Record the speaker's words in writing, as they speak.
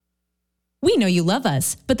We know you love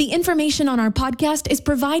us, but the information on our podcast is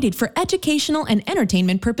provided for educational and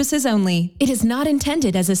entertainment purposes only. It is not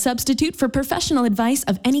intended as a substitute for professional advice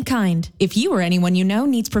of any kind. If you or anyone you know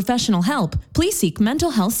needs professional help, please seek mental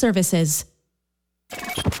health services.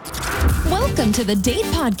 Welcome to the Date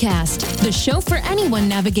Podcast, the show for anyone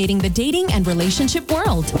navigating the dating and relationship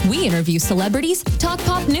world. We interview celebrities, talk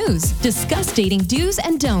pop news, discuss dating do's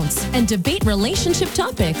and don'ts, and debate relationship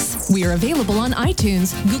topics. We are available on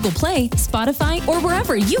iTunes, Google Play, Spotify, or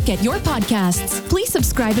wherever you get your podcasts. Please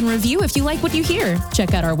subscribe and review if you like what you hear.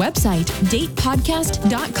 Check out our website,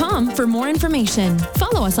 datepodcast.com, for more information.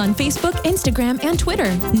 Follow us on Facebook, Instagram, and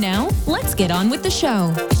Twitter. Now, let's get on with the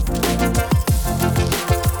show.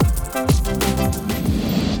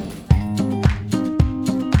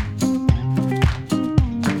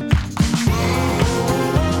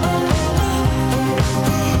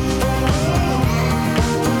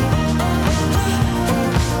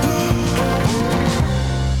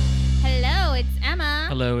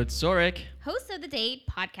 Hello, it's Zorik, host of the Date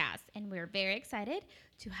Podcast, and we're very excited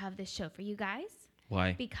to have this show for you guys.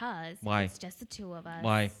 Why? Because Why? It's just the two of us.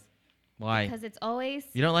 Why? Because it's always...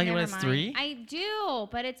 You don't like it when it's three? I do,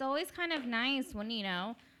 but it's always kind of nice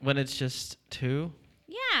when, When it's just two?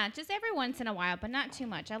 Yeah, just every once in a while, but not too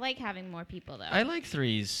much. I like having more people, though. I like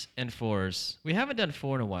threes and fours. We haven't done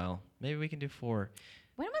four in a while. Maybe we can do four.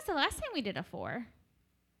 When was the last time we did a four?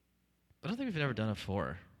 I don't think we've ever done a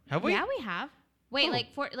four. Have we? Yeah, we have. Wait,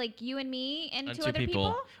 like you and me and two other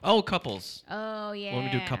people? Oh, couples. Oh, yeah. When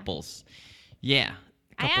we do couples. Yeah.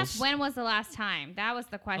 Couples. I asked when was the last time. That was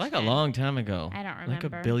the question. Like a long time ago. I don't remember.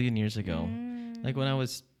 Like a billion years ago. Like when I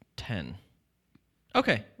was 10.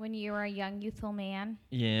 Okay. When you were a young, youthful man.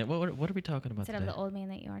 Yeah. What are we talking about Instead today? of the old man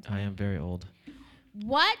that you are today. I am very old.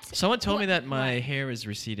 What? Someone told me that my hair is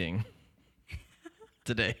receding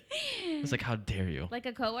today. I was like, how dare you? Like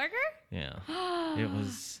a coworker? Yeah. It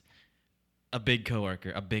was a big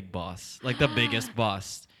coworker, a big boss, like the biggest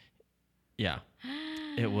boss. Yeah.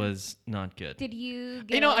 It was not good. Did you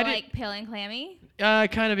get pale and clammy?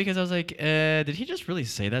 Kind of, because I was like, did he just really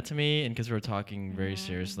say that to me? And because we were talking very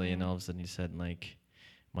seriously, and all of a sudden he said, like,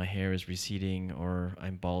 my hair is receding or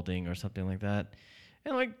I'm balding or something like that.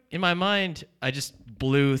 And like in my mind, I just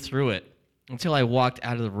blew through it until I walked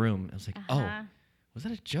out of the room. I was like, oh, was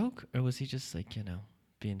that a joke? Or was he just like,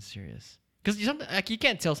 being serious? Because you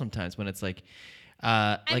can't tell sometimes when it's like,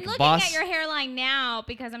 I'm like looking boss. at your hairline now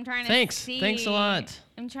because I'm trying to see. Thanks a lot.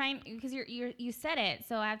 I'm trying because you said it,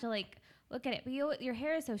 so I have to like look at it. But your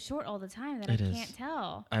hair is so short all the time that I can't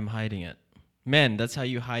tell. I'm hiding it. Men, that's how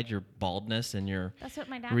you hide your baldness and your that's what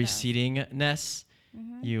my dad recedingness.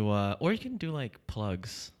 You or you can do like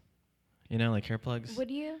plugs, like hair plugs. Would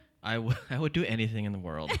you? I would do anything in the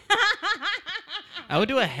world. I would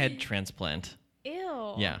do a head transplant.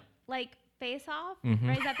 Ew. Yeah. Like Face Off?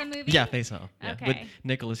 Right? Is that the movie? Yeah, Face Off. Yeah. Okay. With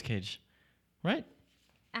Nicolas Cage. Right?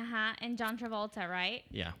 And John Travolta, right?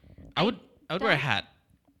 Yeah. I would wear a hat.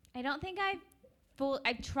 I don't think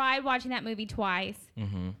I tried watching that movie twice.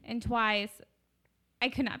 And twice I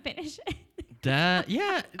could not finish it.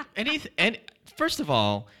 And first of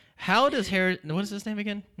all, how does what is his name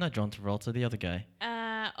again? Not John Travolta, the other guy.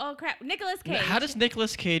 Oh crap, Nicolas Cage. How does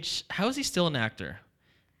Nicolas Cage, how is he still an actor?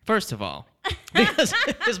 First of all, because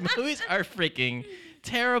his movies are freaking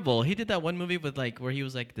terrible. He did that one movie with where he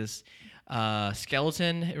was like this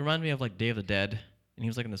skeleton. It reminded me of like Day of the Dead, and he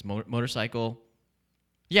was like in this motorcycle.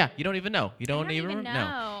 Yeah, you don't even know. You don't even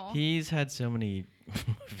know. He's had so many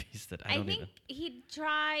movies that I think he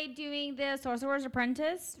tried doing the Sorcerer's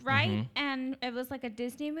Apprentice, right? And it was like a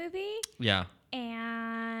Disney movie. Yeah.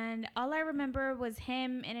 And all I remember was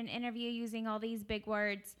him in an interview using all these big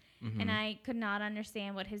words. And I could not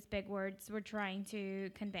understand what his big words were trying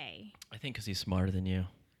to convey. I think because he's smarter than you.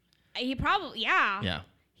 He probably, yeah. Yeah.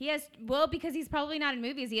 He has, because he's probably not in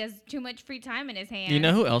movies. He has too much free time in his hands. You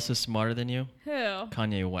know who else is smarter than you? Who?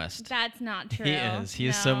 Kanye West. That's not true. He is. He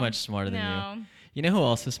is so much smarter than you. You know who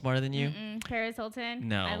else is smarter than you? Paris Hilton?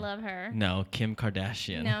 No. I love her. No, Kim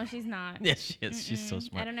Kardashian. No, she's not. Yes, she is. She's so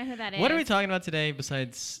smart. I don't know who that is. What are we talking about today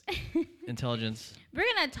besides intelligence? We're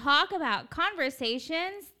going to talk about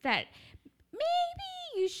conversations that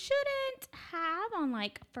maybe you shouldn't have on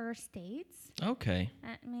like first dates. Okay.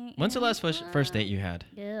 When's the last first date you had?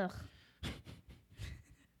 Ugh.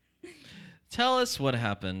 Tell us what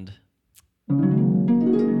happened. I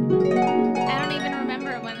don't even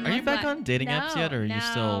remember when. Are you back on dating apps yet, or are you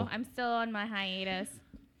still? I'm still on my hiatus.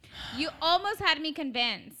 You almost had me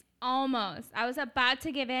convinced. Almost. I was about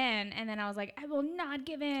to give in, and then I was like, I will not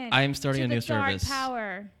give in. I am starting a new service. Dark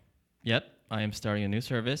power. Yep, I am starting a new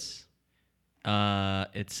service.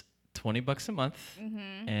 It's $20 a month,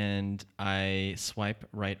 and I swipe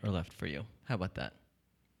right or left for you. How about that?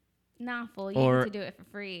 Nah, fool. You Or- need to do it for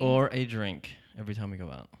free. Or a drink every time we go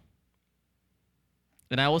out.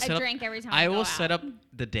 And I will set a up. drink every time I we go will out. set up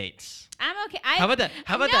the dates. I'm okay. How about that?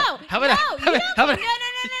 How about no, that? How about no, that? How you about don't- how about no.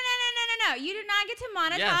 You do not get to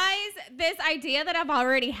monetize this idea that I've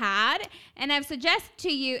already had, and I've suggested to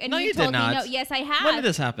you, and No, you you told did not. me no. Yes, I have. When did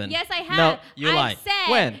this happen? Yes, I have. No, you I've lied. Said,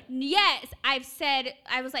 When? Yes, I've said.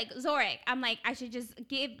 I was like, Zorik, I'm like, I should just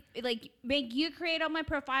make you create all my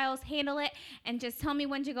profiles, handle it, and just tell me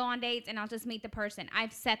when to go on dates, and I'll just meet the person.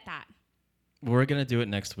 I've said that. We're gonna do it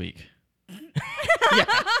next week. Yeah.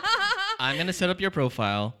 I'm gonna set up your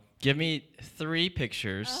profile. Give me 3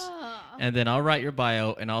 pictures, and then I'll write your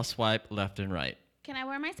bio, and I'll swipe left and right. Can I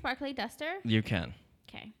wear my sparkly duster? You can.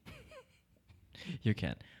 Okay. You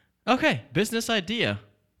can. Okay, business idea.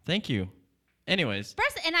 Thank you. Anyways,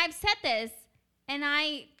 First, and I've said this, and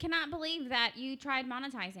I cannot believe that you tried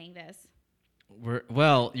monetizing this.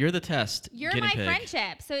 you're the test. You're guinea my pig.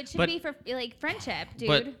 friendship, so it should But- be for friendship, dude.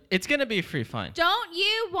 But it's gonna be free. Fine. Don't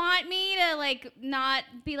you want me to not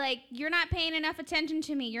be like, you're not paying enough attention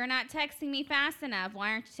to me, you're not texting me fast enough,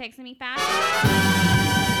 why aren't you texting me fast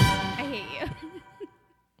enough? I hate you.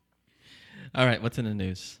 All right. What's in the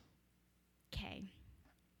news? Okay.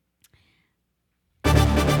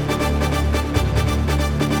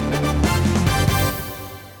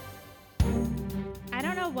 I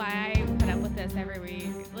don't know why I put up with this every week.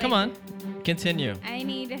 Come on. Continue. I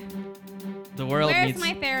need. The world Where's needs.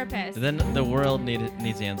 my therapist? Then the world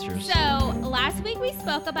needs answers. So last week we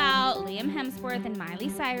spoke about Liam Hemsworth and Miley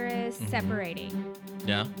Cyrus separating.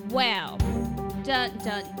 Yeah. Well, dun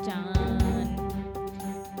dun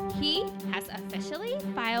dun. He has officially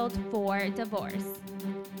filed for divorce,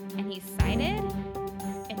 and he's cited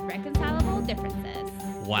irreconcilable differences.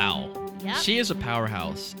 Wow. Yep. She is a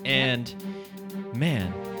powerhouse, and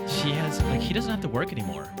man, he doesn't have to work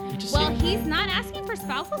anymore. He just. Well, he's not asking for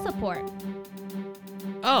spousal support.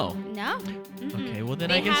 Oh. No. Okay. Well, then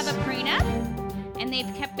They I guess. have a prenup, and they've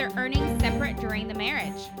kept their earnings separate during the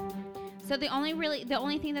marriage. So the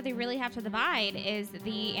only thing that they really have to divide is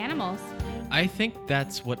the animals. I think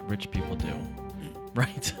that's what rich people do,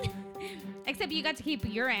 right? Except you got to keep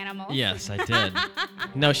your animals. Yes, I did.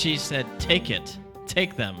 No, she said, take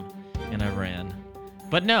them, and I ran.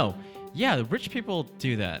 But no, yeah, the rich people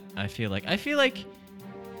do that. I feel like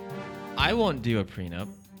I won't do a prenup.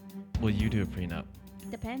 Will you do a prenup?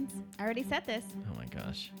 Depends. I already said this. Oh my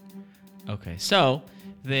gosh. Okay, so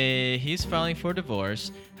he's filing for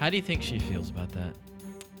divorce. How do you think she feels about that?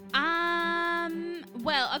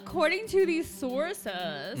 Well, according to these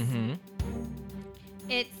sources, Mm-hmm.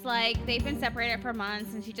 it's like they've been separated for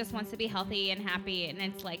months and she just wants to be healthy and happy, and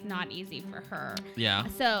it's like not easy for her. Yeah.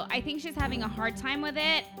 So I think she's having a hard time with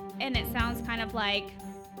it, and it sounds kind of like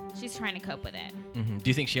she's trying to cope with it. Mm-hmm. Do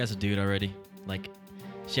you think she has a dude already? Like,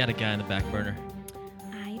 she had a guy in the back burner,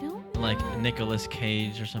 I don't know. like Nicolas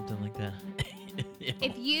Cage or something like that. Yeah.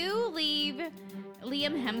 If you leave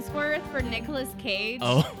Liam Hemsworth for Nicolas Cage,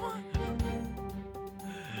 Oh.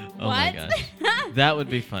 Oh my what? gosh. That would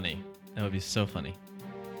be funny. That would be so funny.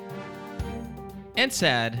 And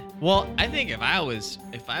sad. Well, I think if I was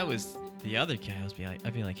the other guy,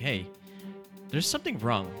 I'd be like, hey, there's something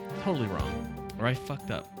wrong. Totally wrong. Or I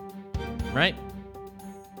fucked up. Right?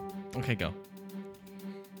 Okay, go.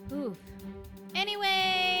 Oof.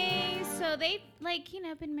 Anyway, so they've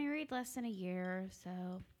been married less than a year, so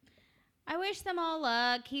I wish them all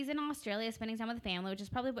luck. He's in Australia spending time with the family, which is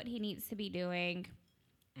probably what he needs to be doing.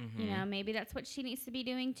 Mm-hmm. You know, maybe that's what she needs to be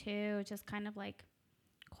doing too, just kind of like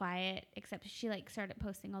quiet, except she started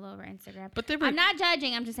posting all over Instagram. But they were I'm not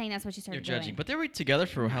judging, I'm just saying that's what she started You're judging. doing. But they were together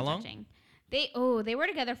for I'm how not long? judging. They were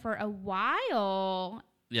together for a while.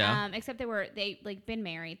 Yeah. Except they been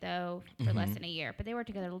married though for less than a year, but they were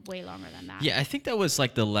together way longer than that. Yeah, I think that was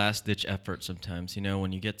like the last ditch effort sometimes,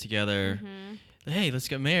 when you get together, hey, let's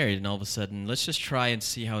get married, and all of a sudden, let's just try and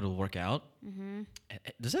see how it'll work out. Mm-hmm.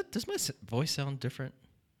 Does my voice sound different?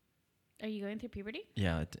 Are you going through puberty?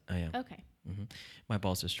 Yeah, I am. Okay. Mm-hmm. My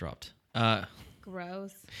balls just dropped.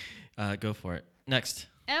 Gross. Go for it. Next.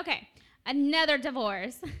 Okay. Another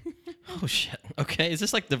divorce. Oh, shit. Okay, is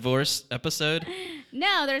this like divorce episode?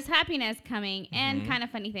 No, there's happiness coming and kind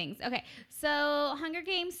of funny things. Okay, so Hunger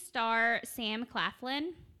Games star Sam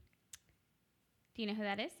Claflin. Do you know who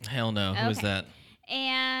that is? Hell no. Who is Okay. that?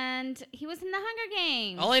 And he was in the Hunger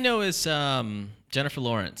Games. All I know is Jennifer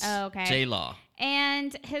Lawrence. Oh, okay. J-Law.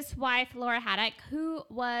 And his wife, Laura Haddock, who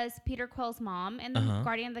was Peter Quill's mom in the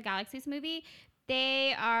Guardian of the Galaxies movie,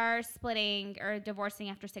 they are splitting or divorcing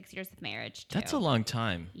after 6 years of marriage, too. That's a long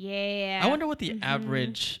time. Yeah. I wonder what the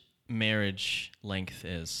average marriage length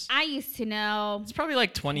is. I used to know. It's probably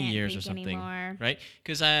like 20 Can't years or think something, anymore. right?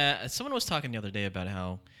 Because someone was talking the other day about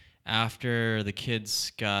how after the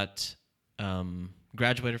kids got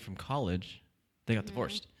graduated from college, they got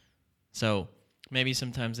divorced. So maybe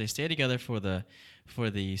sometimes they stay together for the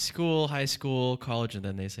school, high school, college, and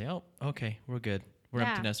then they say, "Oh, okay, we're good. We're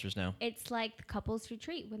empty nesters now." It's like the couples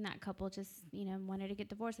retreat when that couple just, wanted to get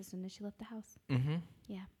divorced as soon as she left the house. Mm-hmm.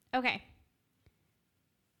 Yeah. Okay.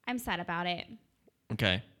 I'm sad about it.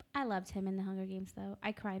 Okay. I loved him in the Hunger Games, though.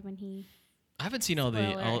 I cried when he. I haven't seen all the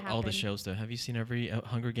Happened. shows though. Have you seen every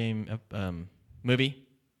Hunger Game movie?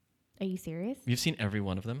 Are you serious? You've seen every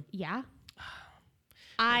one of them? Yeah.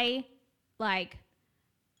 I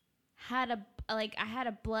had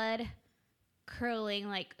a blood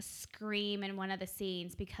curdling scream in one of the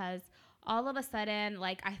scenes because all of a sudden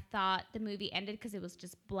I thought the movie ended because it was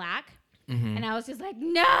just black. Mm-hmm. And I was just like,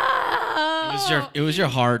 no! It was your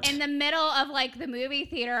heart. In the middle of the movie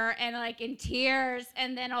theater and in tears,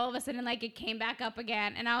 and then all of a sudden it came back up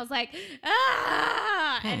again, and I was like,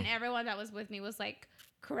 ah! And everyone that was with me was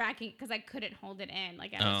cracking because I couldn't hold it in. I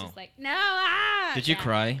was just like, no! Ah! Did you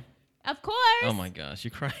cry? Of course. Oh my gosh,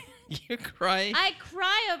 you cry. You cry. I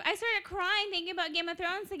started crying thinking about Game of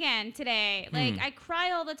Thrones again today. I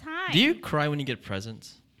cry all the time. Do you cry when you get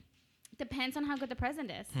presents? Depends on how good the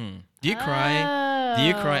present is. Do you cry? Do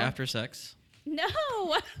you cry Oh. after sex? No.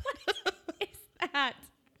 What is that?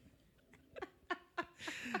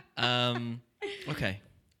 Okay.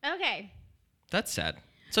 Okay. That's sad.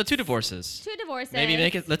 So 2 divorces. 2 divorces.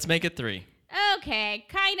 Let's make it 3. Okay,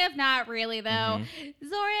 kind of, not really though.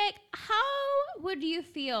 Zorik, how would you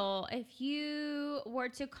feel if you were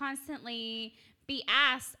to constantly be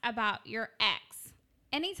asked about your ex?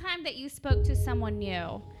 Anytime that you spoke to someone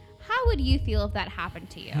new, how would you feel if that happened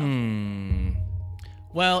to you?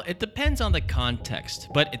 Well, it depends on the context,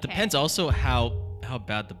 but it depends also how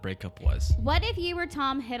bad the breakup was. What if you were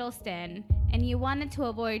Tom Hiddleston and you wanted to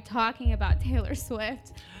avoid talking about Taylor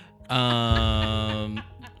Swift?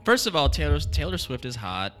 First of all, Taylor Swift is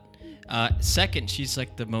hot. Second, she's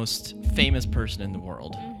the most famous person in the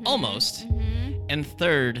world, almost. And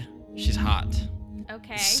third, she's hot.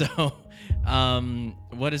 Okay. So,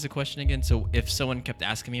 what is the question again? So, if someone kept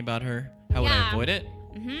asking me about her, how would I avoid it?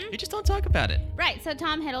 You just don't talk about it. Right. So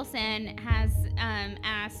Tom Hiddleston has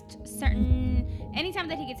asked anytime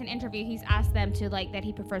that he gets an interview, he's asked them to that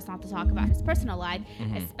he prefers not to talk about his personal life,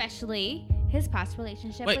 especially his past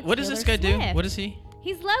relationship. Wait, with what does Taylor this guy Swift. do? What is he?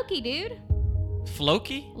 He's Loki, dude.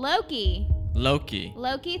 Floki? Loki,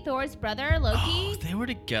 Thor's brother. Loki. Oh, they were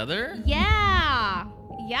together? Yeah.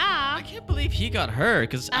 I can't believe he got her,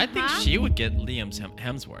 because I think she would get Liam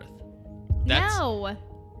Hemsworth. That's No.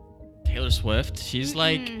 Taylor Swift. She's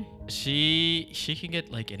she can get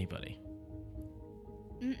anybody.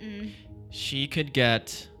 She could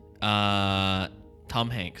get Tom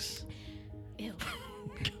Hanks. Ew.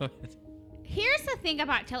 Go ahead. Here's the thing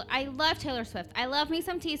about Taylor. I love Taylor Swift. I love me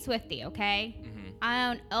some T Swiftie, okay?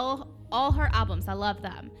 I own all her albums. I love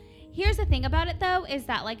them. Here's the thing about it, though, is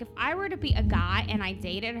that, if I were to be a guy and I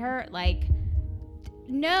dated her,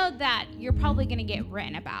 know that you're probably going to get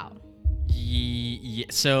written about. Yeah.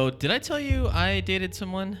 So, did I tell you I dated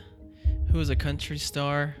someone who was a country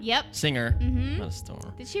star? Yep. Singer. Not a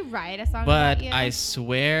star. Did she write a song But about you? I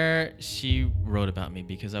swear she wrote about me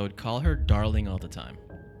because I would call her darling all the time.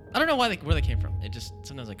 I don't know where they came from. It just,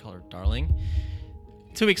 sometimes I call her darling.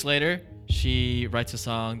 2 weeks later, she writes a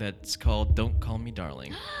song that's called Don't Call Me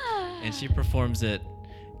Darling. And she performs it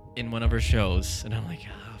in one of her shows. And I'm like,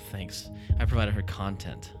 oh, thanks. I provided her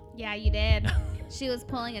content. Yeah, you did. She was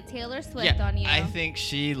pulling a Taylor Swift on you. I think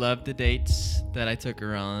she loved the dates that I took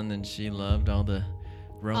her on, and she loved all the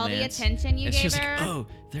romance. All the attention you and gave she was her. like, oh,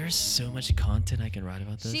 there's so much content I can write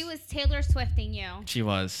about this. She was Taylor Swifting you. She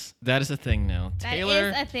was. That is a thing now. That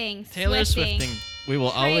is a thing. Taylor Swifting. Swifting. We will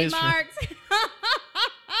always. Trademarked.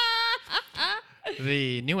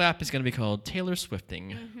 The new app is going to be called Taylor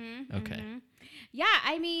Swifting. Okay. Yeah,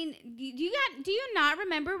 I mean, do you not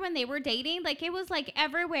remember when they were dating? It was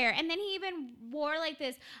everywhere. And then he even wore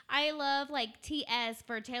this I love TS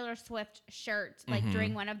for Taylor Swift shirt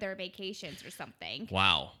during one of their vacations or something.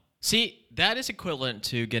 Wow. See, that is equivalent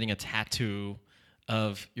to getting a tattoo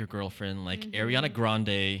of your girlfriend Ariana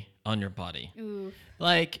Grande on your body. Ooh.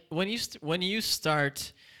 When you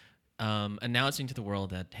start announcing to the world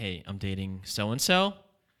that, hey, I'm dating so-and-so,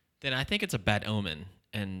 then I think it's a bad omen.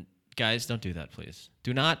 And guys, don't do that, please.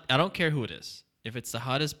 Do not. I don't care who it is. If it's the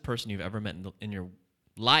hottest person you've ever met in your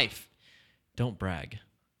life, don't brag.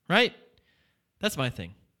 Right? That's my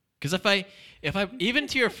thing. Because if I even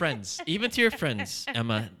to your friends,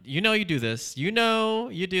 Emma, you do this, you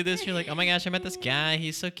do this. You're like, oh my gosh, I met this guy.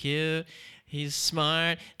 He's so cute. He's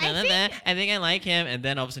smart. I think I like him. And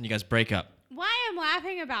then all of a sudden you guys break up. Why I'm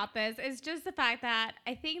laughing about this is just the fact that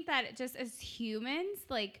I think that just as humans,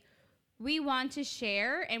 like, we want to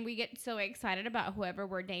share and we get so excited about whoever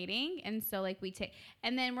we're dating. And so, like, we take,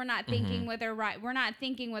 and then we're not thinking we're not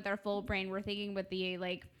thinking with our full brain. We're thinking with the,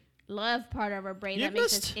 like, love part of our brain that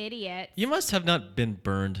makes us idiots. You must have not been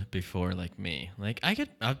burned before like me. Like,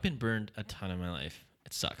 I've been burned a ton in my life.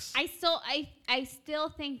 It sucks. I still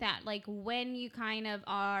think that, like, when you kind of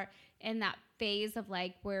are in that phase of,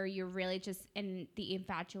 like, where you're really just in the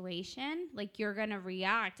infatuation, like, you're gonna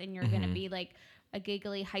react and you're gonna be like a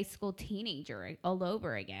giggly high school teenager all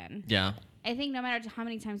over again. Yeah. I think no matter how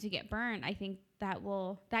many times you get burned, I think that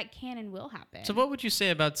can and will happen. So what would you say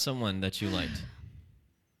about someone that you liked?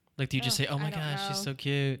 Like, do you just say, oh my gosh, she's so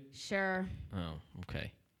cute? Sure. Oh,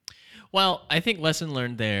 okay. Well, I think lesson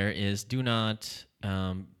learned there is do not,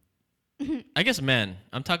 I guess men,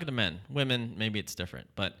 I'm talking to men. Women, maybe it's different,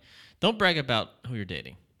 but don't brag about who you're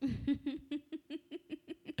dating.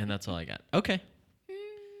 And that's all I got. Okay.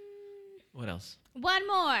 What else? One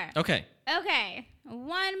more. Okay.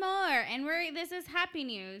 One more. And this is happy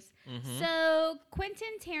news. So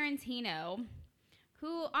Quentin Tarantino,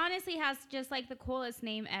 who honestly has just, like, the coolest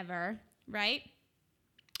name ever, right?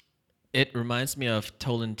 It reminds me of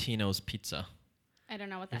Tolentino's Pizza. I don't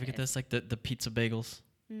know what that is. Ever get this, like the pizza bagels?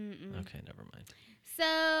 Okay, never mind.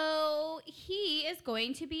 So he is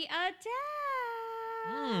going to be a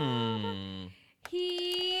dad.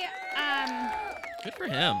 He, Good for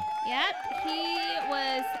him. Yep. He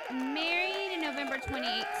was married in November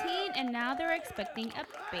 2018, and now they're expecting a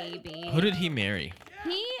baby. Who did he marry?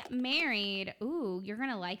 He married, you're going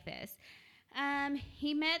to like this.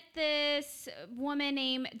 He met this woman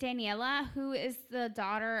named Daniela, who is the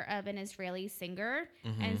daughter of an Israeli singer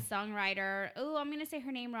and songwriter. I'm going to say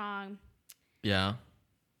her name wrong. Yeah.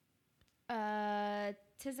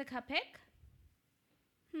 Tizika Pick?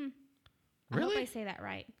 Really? I hope I say that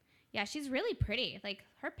right. Yeah, she's really pretty. Like,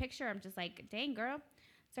 her picture, I'm just like, dang, girl.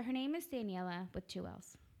 So her name is Daniela with 2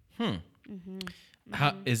 L's.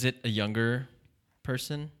 How is it a younger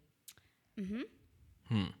person?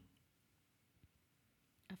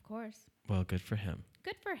 Of course. Well, good for him.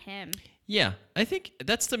 Good for him. Yeah, I think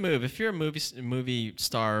that's the move. If you're a movie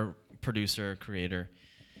star, producer, creator,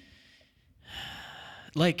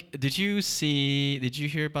 like, did you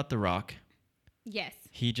hear about The Rock? Yes.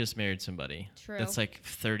 He just married somebody. True. That's like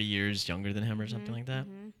 30 years younger than him or something like that.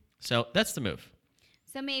 So that's the move.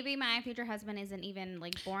 So maybe my future husband isn't even,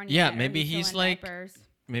 like, born Yeah, yet. maybe he's like diapers.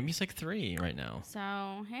 maybe he's like 3 right now. So,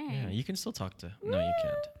 hey. Yeah, you can still talk to. No, you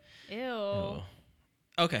can't. Ew. Oh.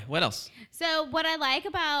 Okay, what else? So what I like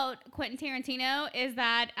about Quentin Tarantino is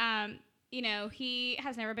that, he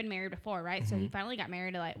has never been married before, right? So he finally got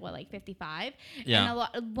married at, like 55. Yeah.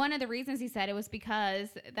 And one of the reasons he said it was because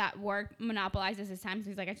that work monopolizes his time. So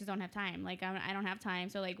he's like, I just don't have time. Like, I don't have time.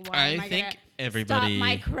 So, like, why am I think gonna stop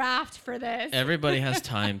my craft for this? Everybody has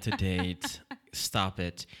time to date. Stop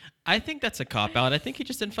it. I think that's a cop-out. I think he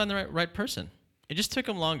just didn't find the right person. It just took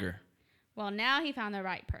him longer. Well, now he found the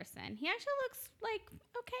right person. He actually looks, like,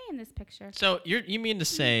 okay in this picture. So you mean to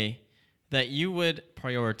say that you would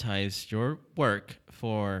prioritize your work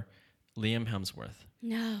for Liam Hemsworth?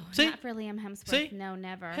 No, See? not for Liam Hemsworth. See? No,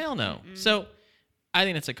 never. Hell no. So I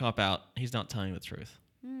think it's a cop-out. He's not telling the truth.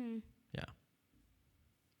 Yeah.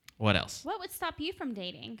 What else? What would stop you from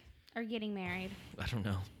dating or getting married? I don't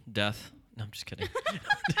know. Death. No, I'm just kidding.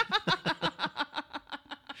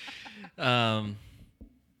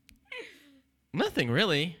 Nothing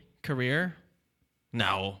really. Career?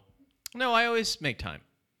 No. No, I always make time.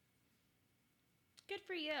 Good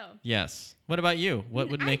for you. Yes. What about you? What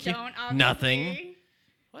would make you? Obviously. Nothing.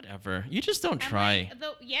 Whatever. You just don't try.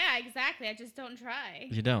 Yeah, exactly. I just don't try.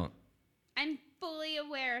 You don't. I'm fully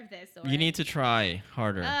aware of this. You need to try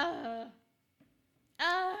harder. Oh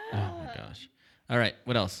my gosh. All right.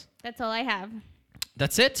 What else? That's all I have.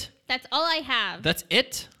 That's it? That's all I have. That's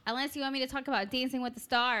it? Unless you want me to talk about Dancing with the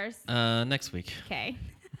Stars. Next week. Okay.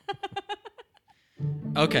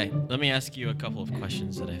 Okay. Let me ask you a couple of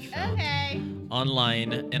questions that I found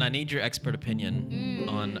online, and I need your expert opinion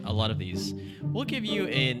on a lot of these. We'll give you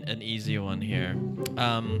an easy one here.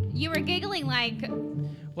 You were giggling like.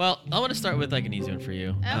 Well, I want to start with like an easy one for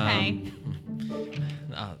you. Okay.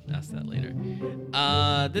 I'll ask that later.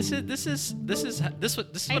 This is what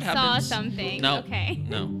happens. I saw something. No. Okay.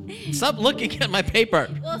 No. Stop looking at my paper.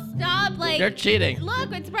 Well, stop. Like. You're cheating.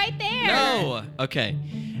 Look, it's right there. No. Okay.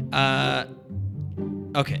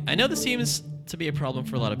 Okay. I know this to be a problem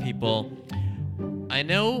for a lot of people. I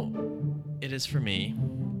know it is for me.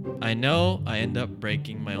 I know I end up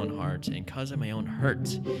breaking my own heart and causing my own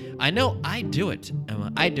hurt. I know I do it,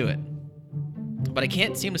 Emma. I do it. But I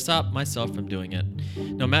can't seem to stop myself from doing it.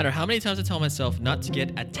 No matter how many times I tell myself not to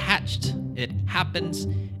get attached, it happens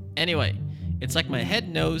anyway. It's like my head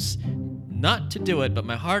knows not to do it, but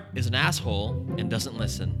my heart is an asshole and doesn't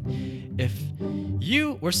listen. If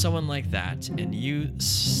you were someone like that and you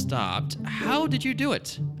stopped, how did you do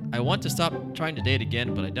it? I want to stop trying to date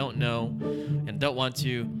again, but I don't know and don't want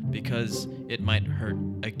to because it might hurt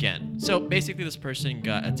again. So basically this person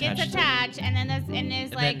got attached. Gets attached and then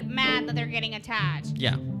is like mad that they're getting attached.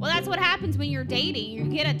 Yeah. Well, that's what happens when you're dating. You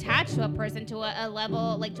get attached to a person to a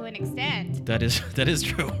level, like to an extent. That is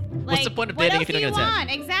true. What's Like, the point of what dating else if you're do not you gonna attach?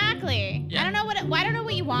 want? Exactly. Yeah. I don't know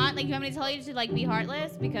what you want. Like, you want me to tell you to like be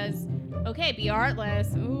heartless? Because okay, be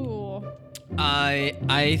heartless. Ooh.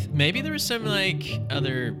 I maybe there was some like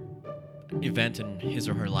other event in his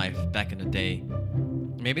or her life back in the day.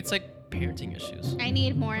 Maybe it's like parenting issues. I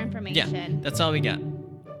need more Yeah, information. that's all we got.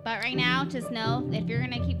 But right now, just know if you're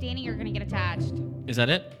gonna keep dating, you're gonna get attached. Is that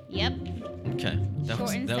it? Yep. Okay.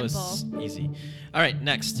 Short and was simple. easy. All right,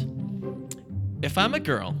 next. If I'm a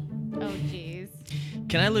girl, Oh jeez.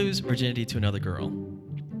 can I lose virginity to another girl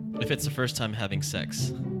if it's the first time having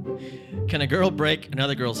sex? Can a girl break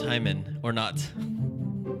another girl's hymen or not?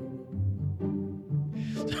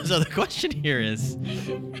 So the question here is,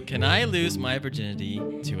 can I lose my virginity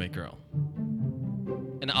to a girl?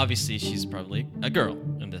 And obviously she's probably a girl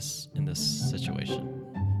in this situation.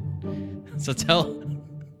 So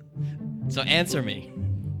answer me.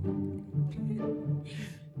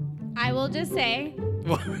 I will just say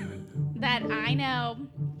that I know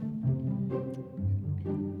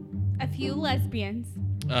a few lesbians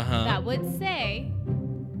Uh-huh. that would say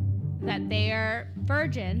that they are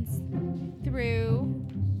virgins through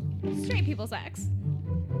straight people sex,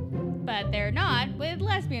 but they're not with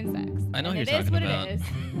lesbian sex. I know who And you're it is talking what about. it is.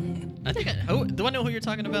 I think do I know who you're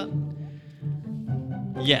talking about?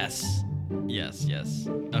 Yes.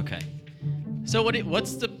 Okay. So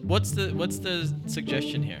what's the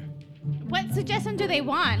suggestion here? What suggestion do they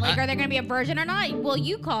want? Like, are they gonna be a virgin or not? Well,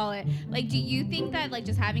 you call it. Like, do you think that like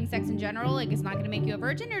just having sex in general, like, is not gonna make you a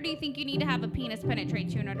virgin, or do you think you need to have a penis penetrate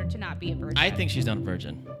you in order to not be a virgin? I think she's not a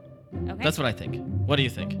virgin. Okay. That's what I think. What do you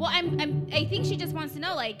think? Well, I think she just wants to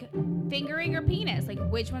know, like, fingering or penis, like,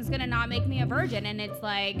 which one's gonna not make me a virgin? And it's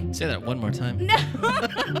like, Say that one more time. no.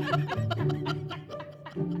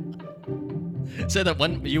 Say that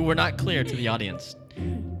one. You were not clear to the audience.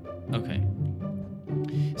 Okay.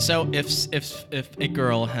 So if a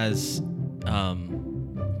girl has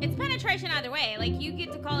It's penetration either way. Like, you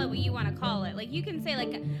get to call it what you want to call it. Like, you can say,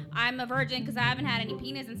 like, I'm a virgin because I haven't had any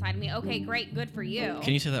penis inside of me. Okay, great, good for you.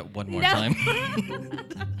 Can you say that one more No. time?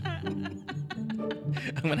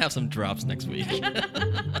 I'm gonna have some drops next week.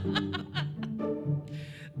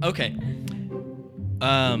 Okay.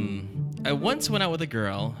 I once went out with a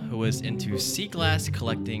girl who was into sea glass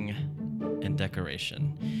collecting and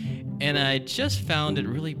decoration, and I just found it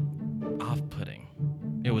really off-putting.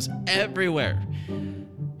 It was everywhere.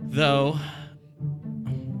 Though,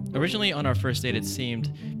 originally on our first date it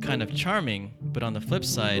seemed kind of charming, but on the flip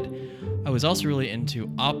side, I was also really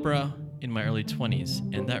into opera in my early 20s,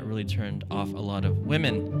 and that really turned off a lot of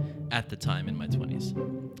women at the time in my 20s.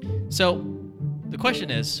 So, the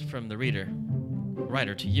question is, from the writer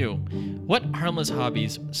to you, what harmless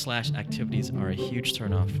hobbies / activities are a huge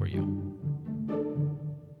turnoff for you?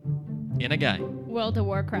 In a guy. World of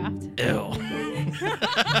Warcraft. Ew.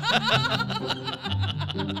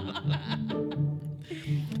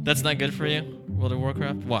 That's not good for you, World of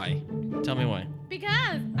Warcraft? Why? Tell me why.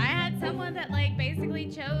 Because I had someone that, like, basically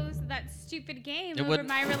chose that stupid game over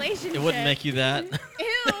my relationship. It wouldn't make you that.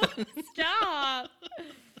 Ew, stop.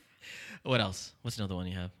 What else? What's another one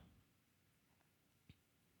you have?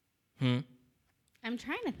 I'm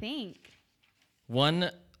trying to think.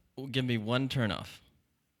 Give me one turnoff.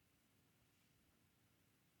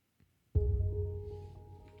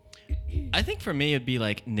 I think for me it'd be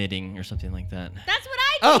like knitting or something like that. That's what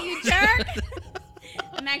I do, Oh. you jerk.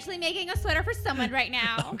 I'm actually making a sweater for someone right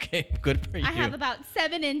now. Okay, good for you. I have about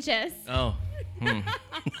 7 inches. Oh.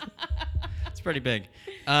 It's pretty big.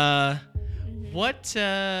 Okay,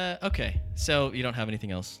 so you don't have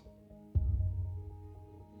anything else?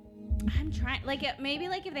 I'm trying, like, maybe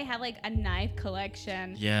like if they had like a knife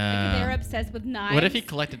collection. Yeah. Like if they're obsessed with knives. What if he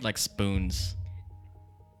collected like spoons?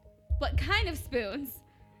 What kind of spoons?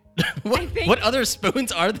 what, I think- what other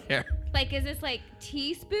spoons are there? Like, is this like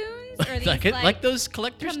teaspoons or these like those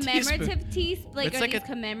collector's teaspoons. commemorative like It's are like these a-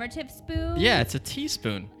 commemorative spoons? Yeah, it's a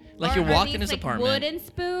teaspoon. Like Or you are walk these, in his like, apartment. wooden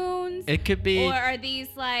spoons? It could be. Or are these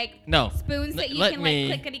like No. spoons that you Let can me-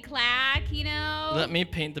 like clickety clack? You know. Let me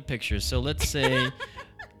paint the picture. So let's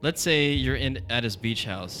say you're at his beach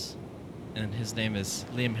house, and his name is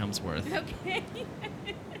Liam Hemsworth, Okay.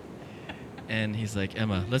 and he's like,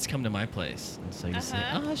 Emma, let's come to my place. And so you say,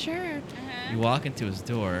 Uh-huh. oh sure. Uh-huh. You walk into his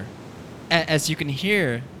door, as you can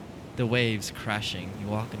hear the waves crashing. You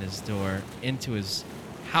walk in his door into his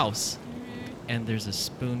house, Mhm. and there's a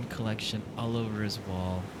spoon collection all over his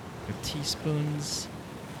wall. There are teaspoons,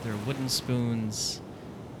 there are wooden spoons.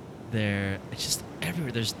 It's just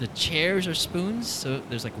everywhere. The chairs are spoons, so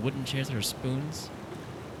there's like wooden chairs that are spoons.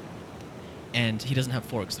 And he doesn't have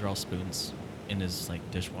forks; they're all spoons in his like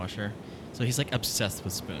dishwasher. So he's like obsessed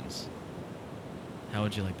with spoons. How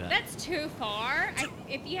would you like that? That's too far.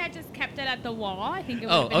 If you had just kept it at the wall, I think it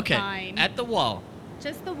would have been okay. fine. At the wall.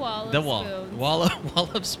 Just the wall of The wall. spoons. Wall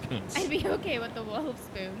of spoons. I'd be okay with the wall of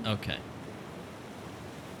spoons. Okay.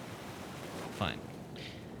 Fine.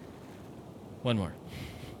 One more.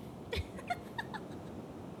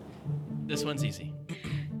 This one's easy.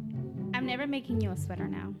 I'm never making you a sweater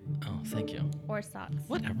now. Oh, thank you. Or socks.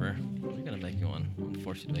 Whatever. You're gonna make me one. I'm gonna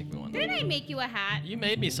force you to make me one. Didn't I make you a hat? You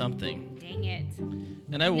made me something, Dang it.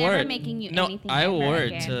 and I I'm wore never it. making you no, anything I ever wore it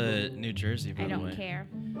again. to New Jersey. By I the don't way. care.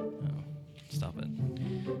 Oh, stop it.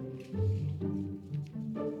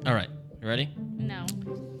 All right. You ready? No.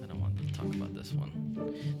 I don't want to talk about this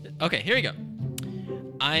one. Okay, here we go.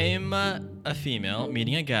 I'm a female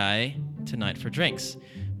meeting a guy tonight for drinks,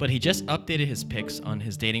 but he just updated his pics on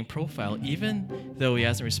his dating profile, even though he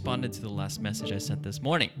hasn't responded to the last message I sent this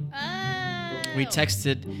morning. Oh. We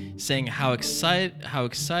texted saying how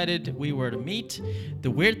excited we were to meet. The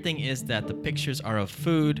weird thing is that the pictures are of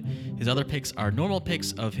food. His other pics are normal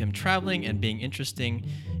pics of him traveling and being interesting.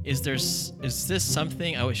 Is this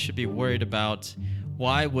something I should be worried about?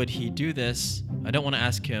 Why would he do this? I don't want to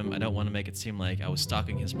ask him. I don't want to make it seem like I was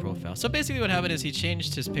stalking his profile. So basically what happened is he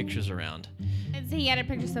changed his pictures around And so he added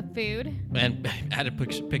pictures of food. and added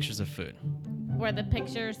pictures of food. Were the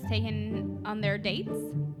pictures taken on their dates?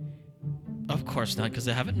 Of course not, because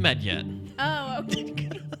they haven't met yet. Oh, okay.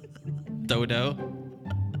 Dodo.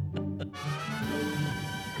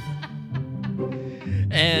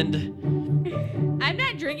 And I'm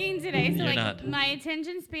not drinking today, so You're like not. my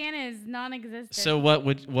attention span is non-existent. so what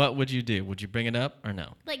would you do? Would you bring it up or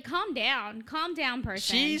no? like, calm down, person.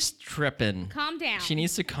 She's tripping. calm down. She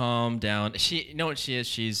needs to calm down. You know what she is?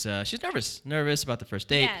 She's nervous about the first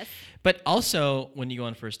date. Yes. But also, when you go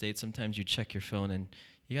on first date, sometimes you check your phone and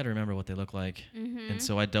you got to remember what they look like. Mm-hmm. And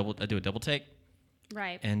so I do a double take,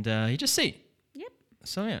 Right. and you just see. Yep.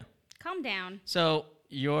 So yeah. Calm down. So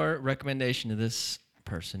your recommendation to this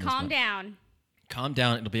person is Calm what? down. Calm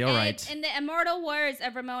down. It'll be all right. In the immortal words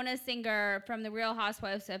of Ramona Singer from the Real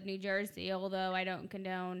Housewives of New Jersey, although I don't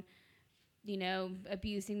condone,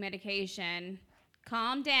 abusing medication,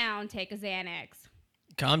 calm down, take a Xanax.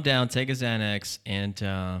 Calm down. Take a Xanax, and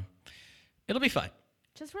it'll be fine.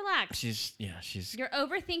 Just relax. She's. You're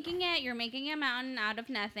overthinking it. You're making a mountain out of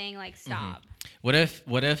nothing. Like, stop. What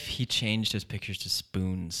if he changed his pictures to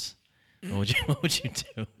spoons? What would you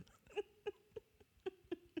do?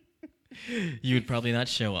 You would probably not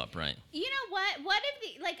show up, right? You know what? What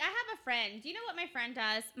if I have a friend. Do you know what my friend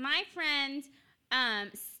does? My friend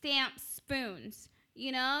stamps spoons.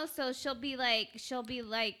 So she'll be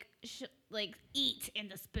like eat in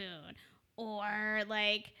the spoon, or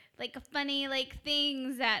like funny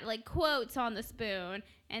things that quotes on the spoon,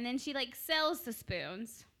 and then she sells the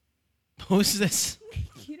spoons. Who's this?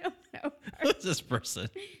 You don't know her. Who's this person?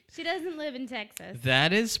 She doesn't live in Texas.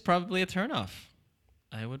 That is probably a turnoff.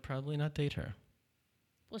 I would probably not date her.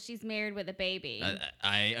 Well, she's married with a baby.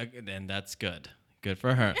 And that's good. Good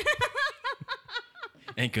for her.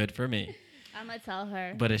 And good for me. I'm gonna tell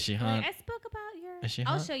her. But is she hot? I spoke about your. Is she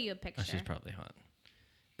I'll hot? show you a picture. Oh, she's probably hot.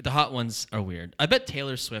 The hot ones are weird. I bet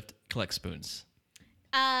Taylor Swift collects spoons.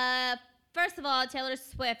 First of all, Taylor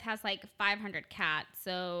Swift has 500 cats,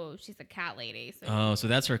 so she's a cat lady. So Oh, so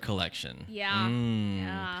that's her collection. Yeah.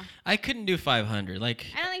 Yeah. I couldn't do 500. I don't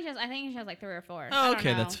think she has. I think she has 3 or 4. Oh, I don't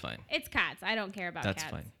okay, know. that's fine. It's cats. I don't care about That's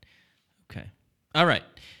cats. fine. Okay. All right.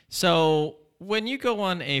 So when you go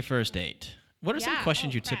on a first date, what are some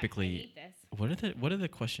questions you crap, typically? I need this. What are the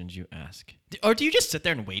questions you ask? Or do you just sit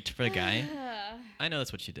there and wait for the guy? I know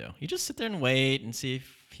that's what you do. You just sit there and wait and see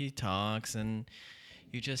if he talks, and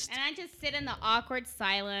you just And I just sit in the awkward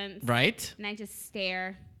silence. right. And I just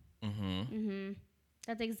stare. Mm-hmm.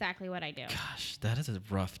 That's exactly what I do. Gosh, that is a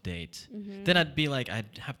rough date. Mm-hmm. Then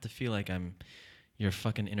I'd have to feel like I'm your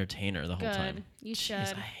fucking entertainer the whole Good. time. You Jeez,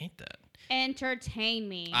 should. I hate that. Entertain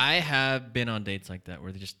me. I have been on dates like that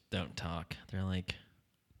where they just don't talk. They're like,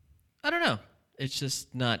 I don't know. It's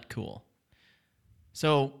just not cool.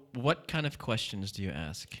 So, what kind of questions do you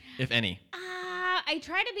ask, if any? I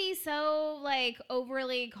try to be so like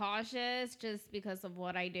overly cautious just because of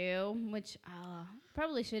what I do, which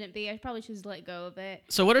probably shouldn't be. I probably should just let go of it.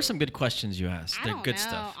 So, what are some good questions you ask? I The don't good know.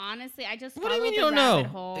 stuff. Honestly, I just What do you followed mean you the don't know?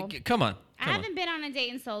 rabbit hole. Come on. I haven't been on a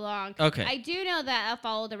date in so long. Okay. I do know that I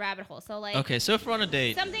follow the rabbit hole. So like Okay, so if we're on a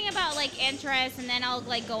date, something about like interest, and then I'll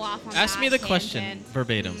like go off on ask that me the tangent. question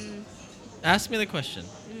verbatim. Ask me the question.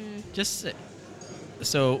 Just say.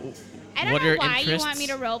 So, I don't what know are why interests? you want me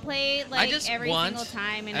to role play like just every want- single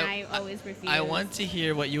time, and I always refuse. I want to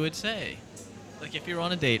hear what you would say. Like if you're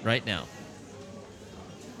on a date right now,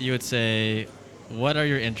 you would say, "What are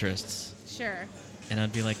your interests?" Sure. And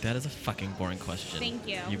I'd be like, "That is a fucking boring question." Thank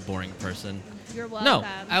you. You boring person. You're welcome. No,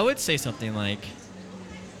 I would say something like,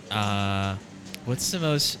 "What's the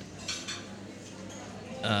most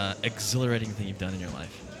exhilarating thing you've done in your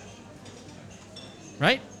life?"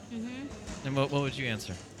 Right? Mm-hmm. And what would you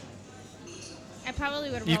answer? I probably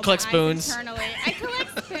would. You roll collect my eyes spoons. Internally. I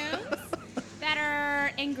collect spoons that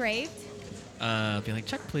are engraved. Be like,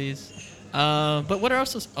 "Check, please." But what are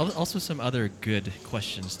also some other good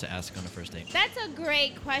questions to ask on a first date? That's a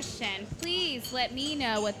great question. Please let me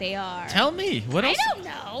know what they are. Tell me. What else? I don't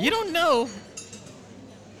know. You don't know.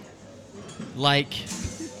 Like,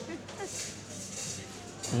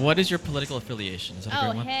 what is your political affiliation? Is that a Oh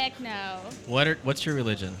great one? heck no. What's your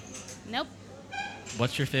religion? Nope.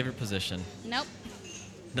 What's your favorite position? Nope.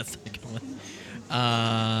 That's not a good one.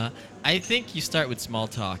 I think you start with small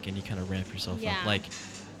talk and you kind of ramp yourself Yeah. up. Like,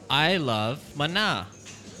 I love Mana.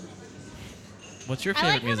 What's your I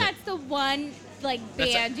favorite like how music? that's the one like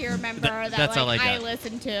That's band you remember that that's all like I I got.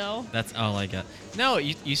 listen to. That's all I got. No,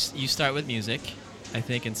 you start with music, I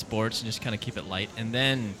think, in sports, and just kind of keep it light, and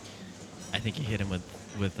then I think you hit him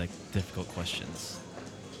with like difficult questions,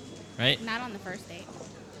 right? Not on the first date.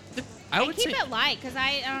 I would keep say it light because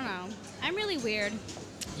I don't know. I'm really weird.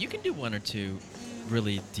 you can do one or two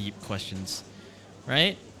really deep questions,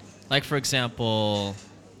 right? Like for example,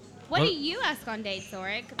 What Well, do you ask on dates,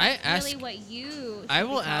 Zorik? I That's really ask- what you should I be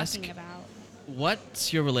will talking ask- about.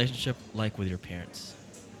 what's your relationship like with your parents?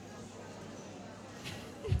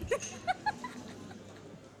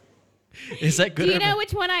 Is that good? Do you or know bad?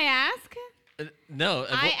 which one I ask? No.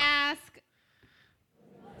 I ask,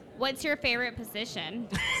 what's your favorite position?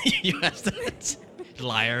 You asked that.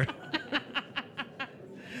 Liar.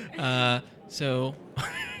 So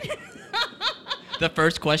the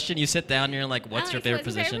first question, you sit down and you're like, what's Oh, your so favorite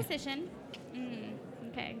what's your position? position?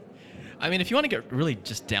 Okay. I mean, if you want to get really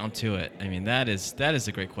just down to it, I mean, that is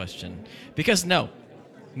a great question. Because no,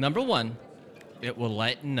 number one, it will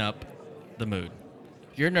lighten up the mood.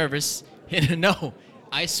 You're nervous. No,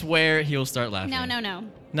 I swear he'll start laughing. No.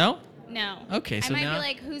 No? No. Okay, so I might now- be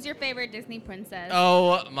like, who's your favorite Disney princess?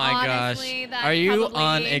 Oh my Honestly, gosh. that's Are you probably-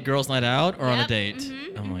 on a girls' night out or on a Yep, date?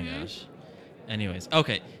 mhm, Oh my mhm. gosh. Anyways,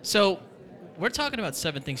 okay. So we're talking about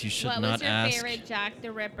 7 things you should What not was your ask. favorite Jack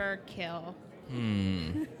the Ripper kill?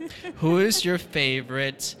 Who is your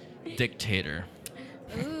favorite dictator?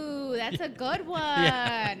 Ooh, that's a good one.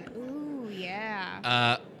 Yeah. Ooh,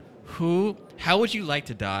 yeah. How would you like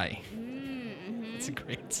to die? Mm-hmm. That's a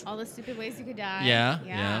great. All the stupid ways you could die. Yeah,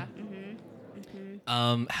 Yeah. yeah.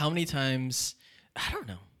 Mm-hmm. How many times? I don't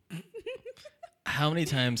know. How many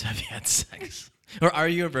times have you had sex? Or are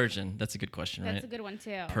you a virgin? That's a good question, That's right? a good one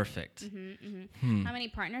too. Perfect. How many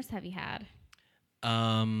partners have you had?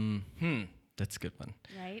 That's a good one.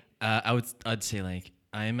 Right. I'd say like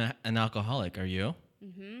I'm an alcoholic. Are you?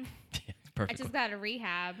 Mm-hmm. Yeah, I perfect. just got a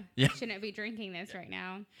rehab. Yeah. Shouldn't be drinking this right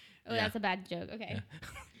now. Oh, Yeah. that's a bad joke. Okay.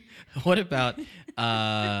 What about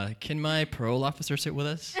can my parole officer sit with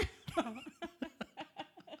us?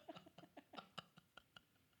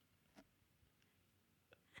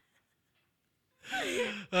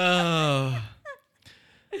 Oh,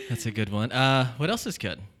 that's a good one. What else is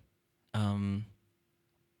good? I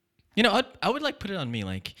would like put it on me.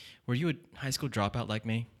 Like, were you a high school dropout like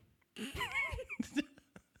me?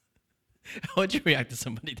 How would you react to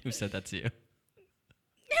somebody who said that to you?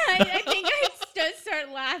 I think I'd just start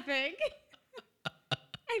laughing.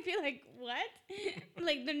 I'd be like, what?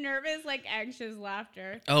 Like the nervous, like anxious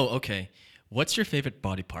laughter. Oh, okay. What's your favorite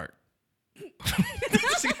body part?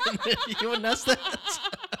 You wouldn't ask that?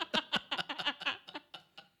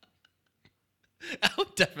 I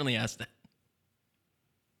would definitely ask that.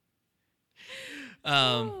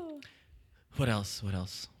 What else?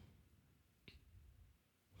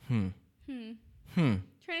 Trying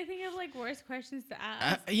to think of like worst questions to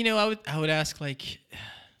ask. I would ask like,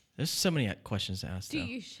 There's so many questions to ask. Do though.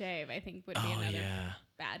 you shave? I think would be Oh another yeah,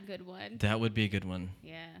 bad good one. that would be a good one.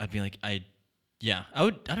 Yeah. I'd be like, yeah, I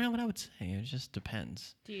would. I don't know what I would say. It just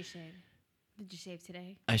depends. Do you shave? Did you shave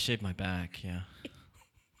today? I shave my back. Yeah.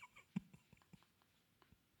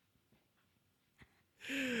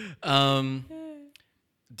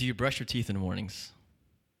 Do you brush your teeth in the mornings?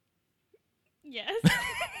 Yes.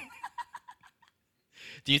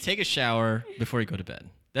 Do you take a shower before you go to bed?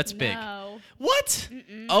 That's big. No. What?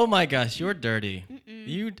 Mm-mm. Oh my gosh, you're dirty. Mm-mm.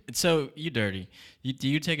 You dirty. Do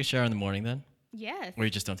you take a shower in the morning then, Yes. or you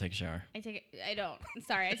just don't take a shower? I don't.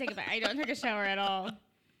 Sorry, I take it back. I don't take a shower at all.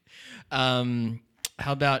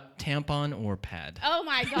 How about tampon or pad? Oh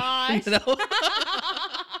my gosh. No.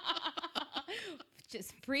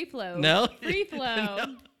 Just free flow. No? Free flow.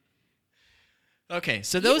 No. Okay,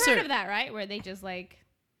 so You've those heard are of that, right? Where they just like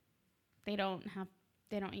they don't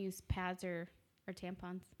use pads or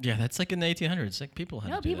tampons. yeah, that's like in the 1800s. Like people had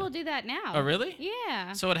No, to do people that. do that now. Oh really?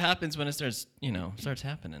 Yeah. So what happens when it starts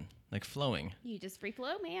happening, like flowing? You just free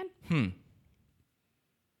flow, man.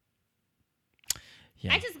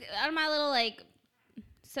 Yeah. I just on my little like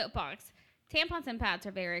soapbox. Tampons and pads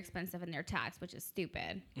are very expensive and they're taxed, which is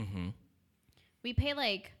stupid. Mm-hmm. We pay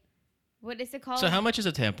like, what is it called? So how much is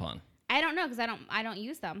a tampon? I don't know because I don't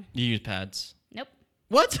use them. You use pads? Nope.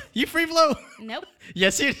 What? You free flow? Nope.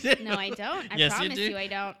 Yes, you do. No, I don't. I Yes, promise you do. I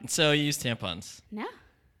don't. So you use tampons? No.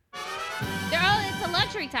 It's a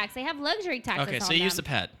luxury tax. They have luxury taxes. Okay, so on you use the them.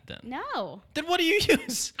 pad then. No. Then what do you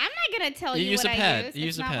use? I'm not gonna tell You you, use what a pad. I use. You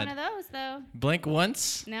use it's a not pad. one of those though. Blink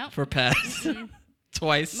once No. for pads.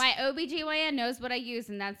 Twice. My OBGYN knows what I use,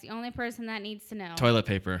 and that's the only person that needs to know. Toilet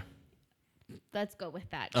paper. Let's go with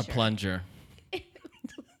that. A sure. plunger.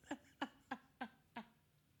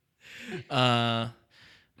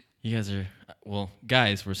 You guys are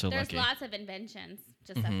guys. We're so There's lucky. lots of inventions.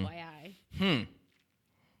 Just Mm-hmm.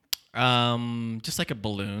 FYI. Just like a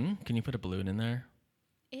balloon. Can you put a balloon in there?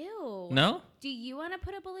 Ew. No. Do you want to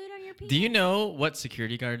put a balloon on your penis? Do you know what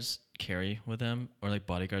security guards carry with them, or like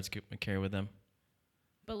bodyguards carry with them?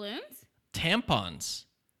 Balloons? Tampons.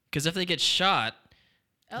 Because if they get shot,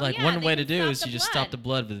 Oh, like yeah, one they way can to do stop is the you just blood. stop the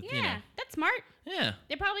blood with Yeah, that's smart. Yeah.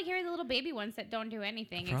 They probably carry the little baby ones that don't do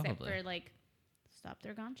anything except Probably. for like stop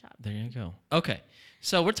their gunshot. There you go. Okay.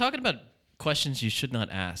 So we're talking about questions you should not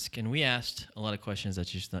ask, and we asked a lot of questions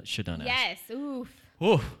that you should not ask. Yes. Oof.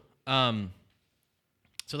 Ooh.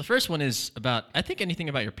 So the first one is about, I think, anything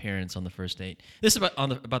about your parents on the first date. This is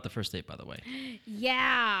about the first date, by the way.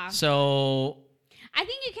 Yeah. So I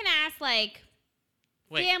think you can ask like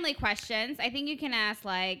family questions. I think you can ask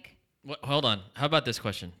like. Hold on. How about this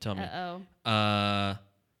question? Tell me. Uh-oh.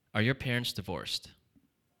 Are your parents divorced?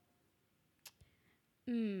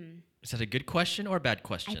 Is that a good question or a bad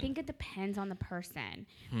question? I think it depends on the person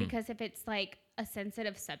because if it's like a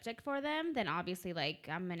sensitive subject for them, then obviously like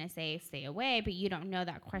I'm gonna say stay away, but you don't know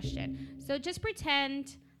that question. So just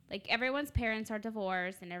pretend like everyone's parents are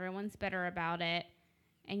divorced and everyone's bitter about it,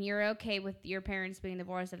 and you're okay with your parents being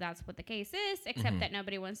divorced if that's what the case is, except that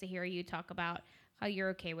nobody wants to hear you talk about how you're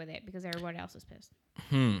okay with it because everyone else is pissed.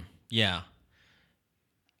 Yeah.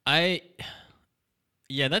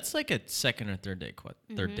 Yeah, that's like a second or third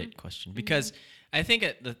date question because I think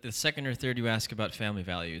at the second or third you ask about family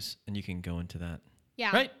values and you can go into that.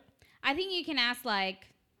 Yeah. Right? I think you can ask like.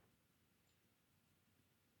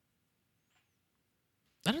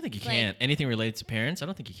 I don't think you Like- can. Anything related to parents? I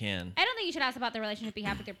don't think you can. I don't think you should ask about the relationship you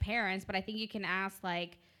have with your parents, but I think you can ask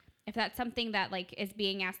like if that's something that like is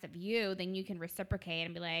being asked of you, then you can reciprocate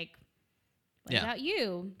and be like, "What Yeah. about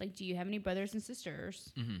you? Like, do you have any brothers and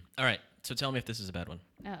sisters?" All right. So tell me if this is a bad one.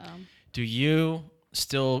 Uh-oh. Do you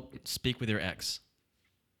still speak with your ex?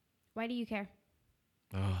 Why do you care?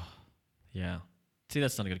 Oh, yeah. See,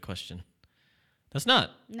 that's not a good question. That's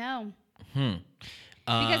not. No.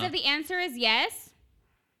 Because if the answer is yes,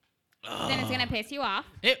 then it's gonna piss you off.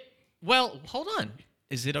 Well, hold on.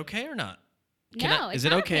 Is it okay or not? It's is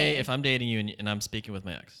it not okay if I'm dating you and I'm speaking with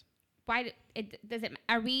my ex? Why does it?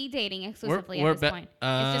 Are we dating exclusively we're at this point?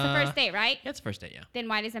 It's just a first date, right? Yeah, it's the first date, yeah. Then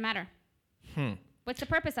why does it matter? What's the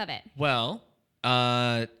purpose of it? Well,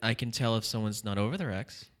 I can tell if someone's not over their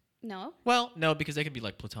ex. No. Well, no, because they could be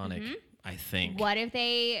like platonic, I think. What if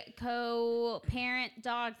they co-parent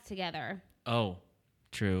dogs together? Oh,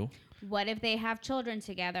 true. What if they have children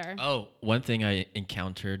together? Oh, one thing I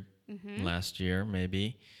encountered last year,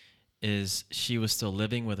 maybe, is she was still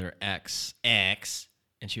living with her ex, and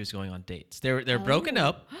she was going on dates. They're broken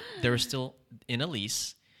up. They were still in a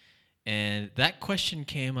lease, and that question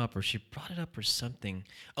came up, or she brought it up, or something.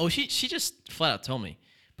 Oh, she just flat out told me.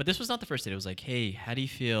 But this was not the first date. It was like, hey, how do you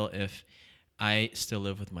feel if I still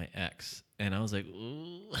live with my ex? And I was like,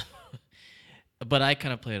 ooh. But I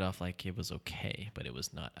kind of played it off like it was okay, but it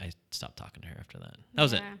was not. I stopped talking to her after that. That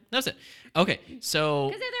was it. Yeah. That was it. Okay, so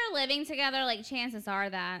Because if they're living together, like chances are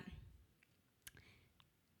that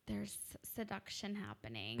there's seduction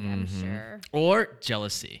happening. I'm sure. or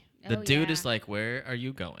jealousy. The Oh, dude yeah. is like, "Where are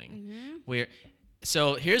you going?" Mm-hmm. Where?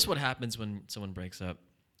 So here's what happens when someone breaks up.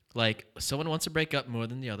 Like someone wants to break up more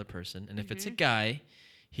than the other person, and if it's a Mm-hmm. guy,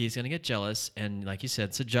 he's gonna get jealous, and like you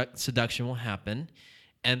said, seduction will happen.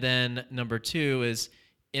 And then number two is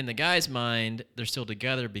in the guy's mind, they're still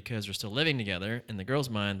together because they're still living together. In the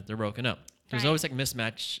girl's mind, they're broken up. There's Right. always like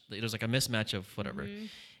mismatch. There's like a mismatch of whatever. Mm-hmm.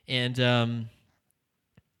 And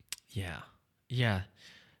yeah,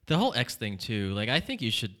 the whole ex thing too. Like I think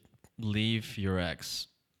you should leave your ex.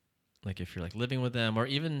 Like if you're like living with them or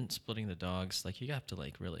even splitting the dogs, like you have to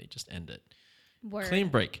like really just end it. Word. Clean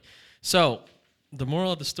break. So the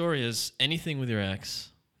moral of the story is anything with your ex,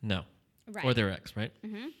 no. Right. Or their ex, right?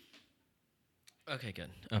 Mm-hmm. Okay, good.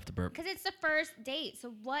 I have to burp. Because it's the first date.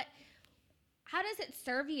 So what? How does it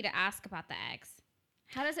serve you to ask about the ex?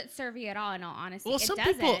 How does it serve you at all? In all honesty, Well, it some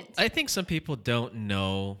doesn't. people, I think some people don't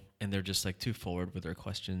know and they're just like too forward with their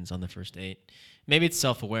questions on the first date. Maybe it's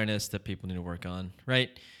self-awareness that people need to work on, right?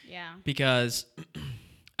 Yeah. Because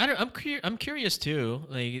I'm curious too,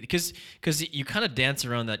 like because you kind of dance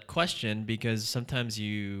around that question because sometimes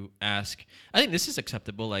you ask. I think this is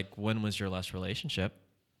acceptable. Like, when was your last relationship?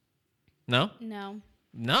 No,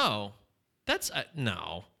 No. that's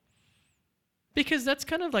no. Because that's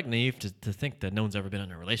kind of like naive to think that no one's ever been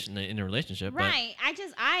in a relationship. Right.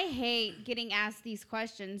 I hate getting asked these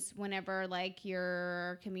questions whenever like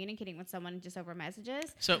you're communicating with someone just over messages.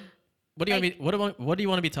 But so, what do you what do you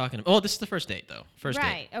want to be talking about? Oh, this is the first date though. First date.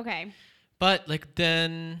 Right. Okay. But like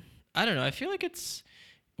then I don't know. I feel like it's.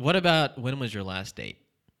 What about when was your last date?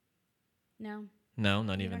 No. No,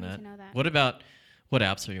 not You even don't need that. to know that. What about what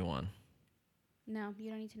apps are you on? No, you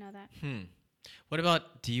don't need to know that. What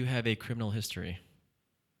about do you have a criminal history?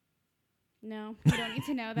 No, you don't need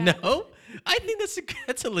to know that. No, I think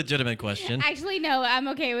that's a legitimate question. Actually, no, I'm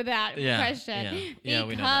okay with that Yeah, question. yeah,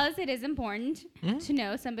 we know that. Because it is important to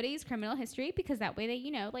know somebody's criminal history because that way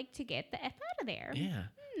they, like to get the F out of there. Yeah.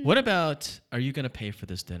 What about are you gonna pay for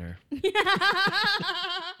this dinner?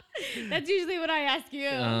 That's usually what I ask you.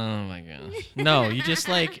 Oh my gosh. No, you just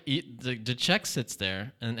like the check sits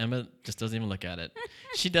there and Emma just doesn't even look at it.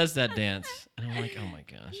 She does that dance and I'm like, oh my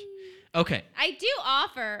gosh. Okay. I do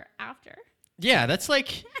offer after. Yeah, that's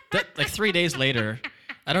like 3 days later.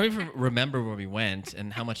 I don't even remember where we went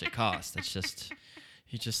and how much it cost. It's just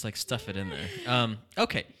you just like stuff it in there.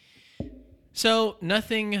 Okay. So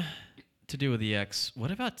nothing to do with the ex.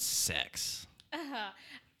 What about sex?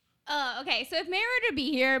 Okay, so if Mary were to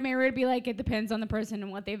be here, Mary would be like, it depends on the person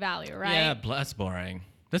and what they value, right? Yeah, that's boring.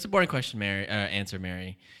 That's a boring question, Mary. Answer,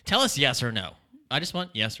 Mary. Tell us yes or no. I just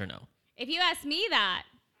want yes or no. If you ask me that,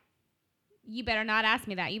 you better not ask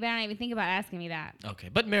me that. You better not even think about asking me that. Okay,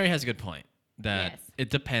 but Mary has a good point that Yes. it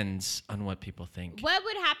depends on what people think. What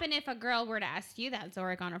would happen if a girl were to ask you that,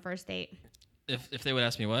 Zorik, on a first date? If they would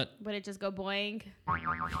ask me what? Would it just go boing?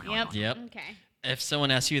 Yep. Yep. Okay. If someone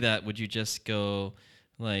asked you that, would you just go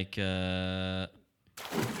like No.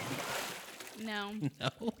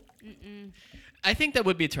 no? I think that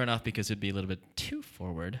would be a turn off because it'd be a little bit too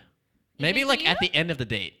forward. Maybe for like you? at the end of the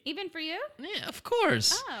date. Even for you? Yeah, of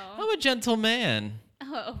course. Oh. I'm a gentleman.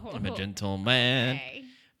 Oh. I'm a gentleman. Okay.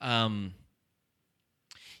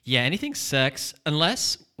 Yeah, anything sex,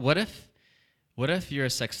 unless what if you're a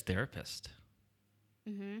sex therapist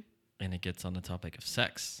Mm-hmm. and it gets on the topic of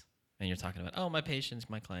sex and you're talking about my patients,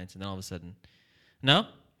 my clients, and then all of a sudden, no,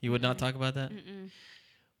 you would not talk about that.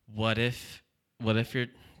 What if you're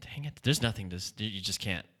dang it? There's nothing you just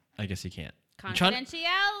can't. I guess you can't.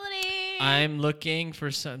 Confidentiality. I'm looking for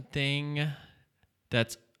something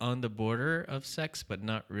that's on the border of sex, but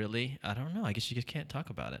not really. I don't know. I guess you just can't talk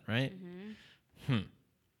about it, right?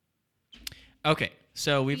 Okay,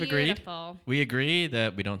 so we've agreed. Beautiful. We agree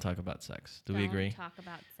that we don't talk about sex. Do we Don't agree? Talk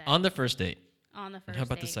about sex On the first date. on the first. How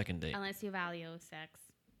about the date, second date? Unless you value sex.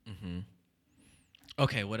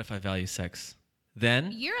 Okay, what if I value sex?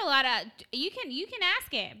 Then? You're allowed to. You can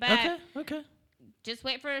ask it, but Okay. just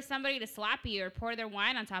wait for somebody to slap you or pour their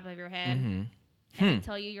wine on top of your head Mm-hmm. and then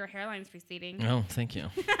tell you your hairline's receding. Oh, thank you.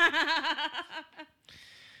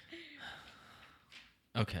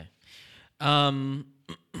 Okay.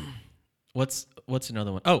 What's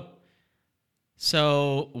another one? Oh,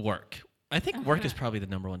 so work. I think work is probably the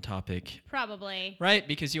number one topic, Probably. right?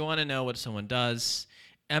 Because you want to know what someone does.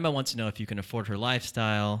 Emma wants to know if you can afford her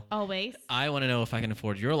lifestyle. Always. I want to know if I can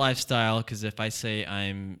afford your lifestyle because if I say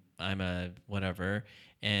I'm a whatever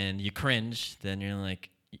and you cringe, then you're like,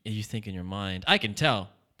 you think in your mind, I can tell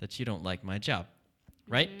that you don't like my job,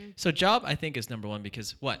 right? So job, I think, is number one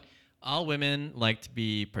because what? All women like to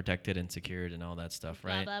be protected and secured and all that stuff,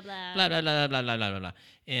 right? Blah, blah, Blah, blah, blah, blah, blah, blah, blah, blah.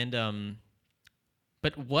 And,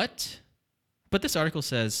 but this article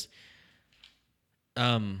says,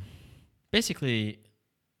 basically,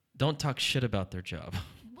 don't talk shit about their job.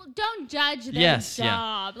 Well, don't judge their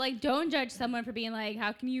job. Like, don't judge someone for being like,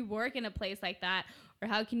 how can you work in a place like that? Or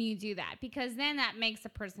how can you do that? Because then that makes a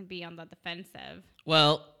person be on the defensive.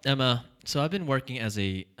 Well, Emma, so I've been working as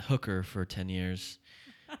a hooker for 10 years.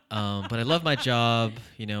 But I love my job.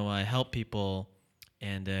 You know, I help people.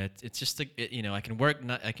 And it's just, you know, I can work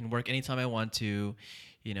anytime I want to.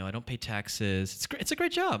 You know, I don't pay taxes. It's a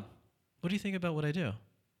great job. What do you think about what I do?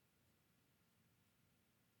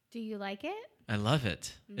 Do you like it? I love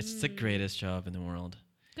it. It's the greatest job in the world.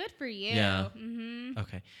 Good for you. Yeah. Mm-hmm.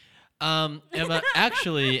 Okay. Emma,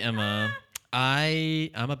 actually, I'm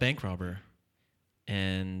a bank robber.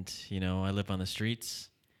 And, you know, I live on the streets.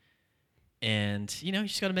 And, you know, you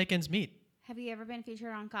just got to make ends meet. Have you ever been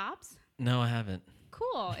featured on Cops? No, I haven't.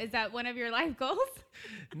 Cool. Is that one of your life goals?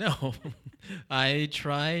 No, I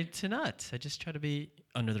try to not. I just try to be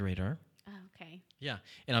under the radar. Oh, okay. Yeah.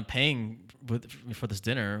 And I'm paying for this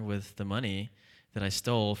dinner with the money that I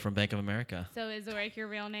stole from Bank of America. So is Zorik your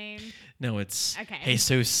real name? No, it's Okay.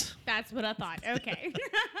 Jesus. That's what I thought. Okay.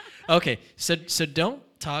 Okay, so don't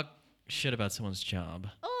talk shit about someone's job.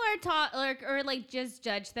 or like just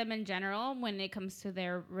judge them in general when it comes to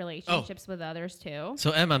their relationships with others too.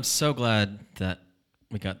 So Em, I'm so glad that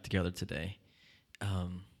we got together today.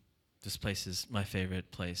 This place is my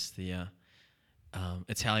favorite place. The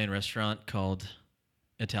Italian restaurant called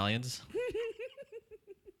Italians.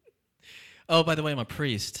 Oh, by the way, I'm a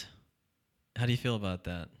priest. How do you feel about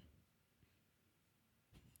that?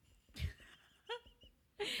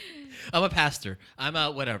 I'm a pastor. I'm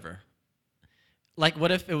a whatever. Like,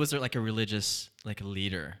 what if it was like a religious, like a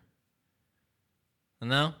leader?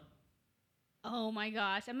 No? Oh my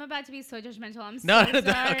gosh, I'm about to be so judgmental. I'm so No,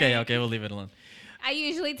 sorry. okay, we'll leave it alone. I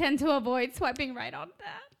usually tend to avoid swiping right on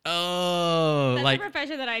that. Oh, That's like a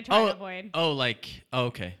profession that I try to avoid.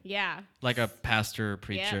 Okay, Yeah. like a pastor,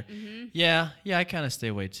 preacher. Mm-hmm. Yeah, I kind of stay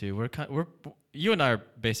away too. We're you and I are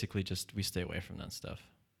basically we stay away from that stuff.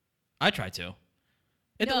 I try to.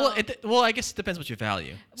 No. Well, I guess it depends what you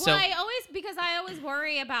value. Well, So I always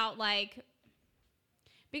worry about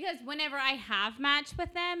because whenever I have matched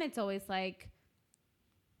with them, it's always like,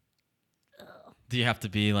 ugh. do you have to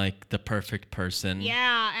be like the perfect person?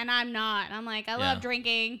 Yeah, and I'm not. I'm like, I Yeah. love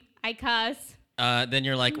drinking. I cuss. Then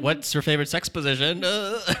you're like, what's your favorite sex position?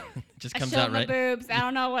 Just comes I show out my right. boobs. I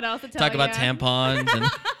don't know what else to tell Talk you. about tampons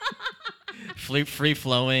and free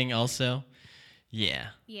flowing also. Yeah.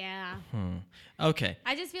 Yeah. Okay.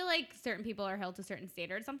 I just feel like certain people are held to certain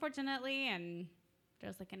standards, unfortunately, and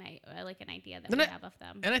there's like an idea that we have of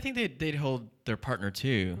them. And I think they'd hold their partner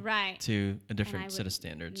too. Right. To a And I different set would of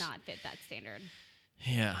standards. not fit that standard.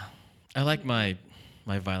 Yeah. I like my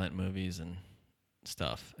violent movies and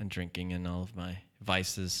stuff and drinking and all of my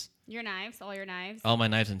vices. Your knives, all your knives. All my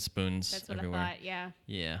knives and spoons That's what everywhere. I thought. Yeah.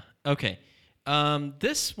 Yeah. Okay.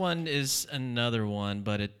 This one is another one,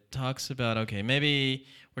 but it talks about, okay, maybe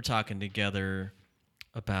we're talking together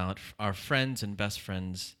about our friends and best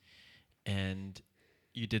friends, and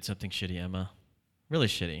you did something shitty, Emma. Really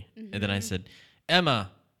shitty. And then I said,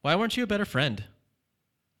 Emma, why weren't you a better friend?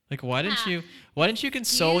 Like, why didn't you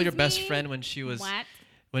console your best Excuse me? friend when she was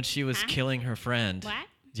What? killing her friend? What?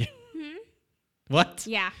 Yeah. What?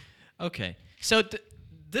 Yeah. Okay. So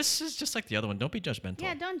this is just like the other one. Don't be judgmental.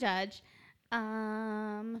 Yeah, don't judge.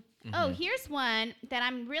 Oh, here's one that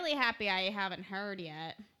I'm really happy I haven't heard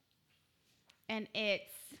yet. And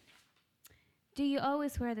it's, do you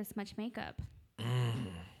always wear this much makeup?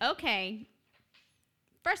 Okay.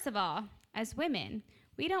 First of all, as women,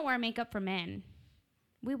 we don't wear makeup for men.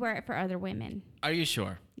 We wear it for other women. Are you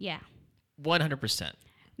sure? Yeah. 100%.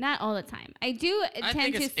 Not all the time. I do I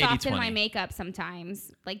tend think to it's soften my 80-20. makeup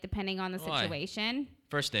sometimes, like depending on the Why? situation.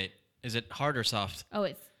 First date. Is it hard or soft? Oh,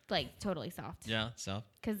 it's like totally soft. Yeah, soft.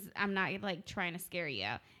 Because I'm not like trying to scare you.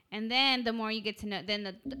 And then the more you get to know, then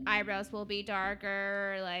the eyebrows will be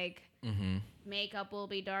darker, like makeup will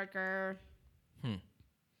be darker.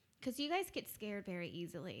 Because you guys get scared very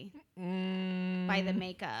easily by the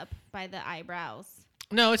makeup, by the eyebrows.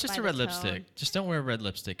 No, it's just By a the red tone. lipstick. Just don't wear red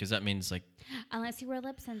lipstick because that means like, Unless you wear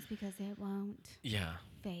lip sense because it won't yeah.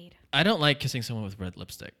 fade. I don't like kissing someone with red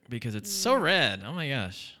lipstick because it's so red. Oh my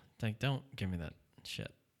gosh. Like, don't give me that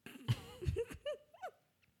shit.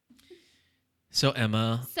 So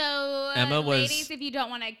Emma, So, Emma was- ladies, if you don't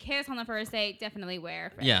want to kiss on the first date, definitely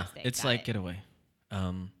wear a red yeah, lipstick. it's Got like it. get away.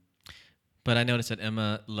 But I noticed that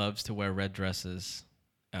Emma loves to wear red dresses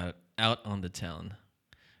out on the town.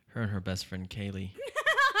 Her and her best friend Kaylee,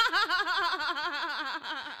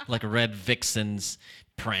 like red vixens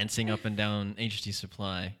prancing up and down HT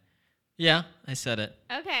Supply. Yeah, I said it.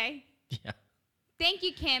 Okay. Yeah. Thank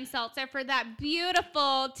you, Kim Seltzer, for that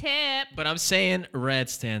beautiful tip. But I'm saying red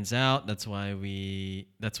stands out. That's why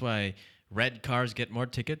red cars get more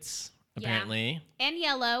tickets, Yeah. apparently. And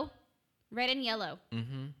yellow. Red and yellow.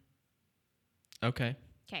 Mm-hmm. Okay.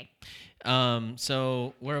 Okay.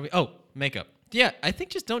 So where are we? Oh, makeup. Yeah, I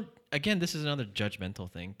think just don't, again, this is another judgmental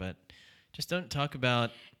thing, but just don't talk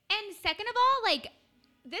about, And second of all, like,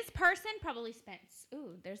 this person probably spent,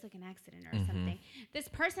 there's like an accident or something. This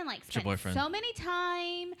person like your spent boyfriend. so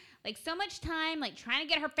much time, like trying to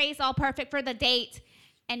get her face all perfect for the date.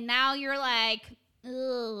 And now you're like,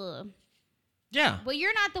 ugh. yeah. Well,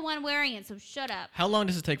 you're not the one wearing it, so shut up. How long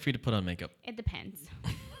does it take for you to put on makeup? It depends.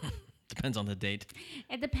 Depends on the date.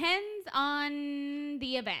 It depends on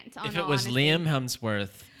the event. If it was Liam Hemsworth,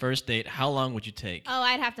 first date, how long would you take? Oh,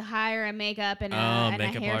 I'd have to hire a makeup and a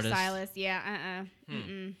makeup artist. hairstylist. Yeah,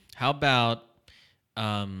 Mm-mm. How about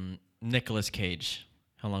Nicolas Cage?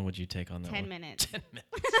 How long would you take on that 10 one? minutes. 10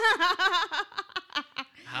 minutes.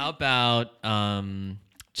 How about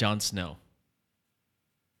Jon Snow?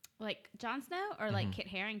 Like Jon Snow or like Kit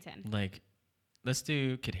Harington? Like, let's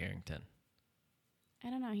do Kit Harington. I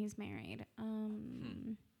don't know. He's married.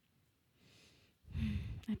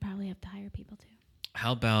 I'd probably have to hire people too.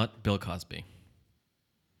 How about Bill Cosby?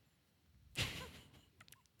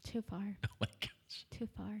 Too far. Oh my gosh. Too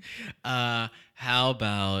far. How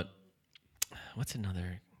about, what's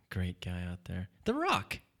another great guy out there? The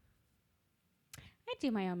Rock. I'd do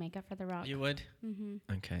my own makeup for The Rock. You would? Mm-hmm.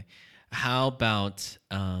 Okay. How about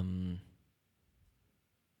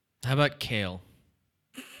Kale?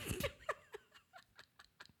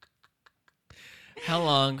 How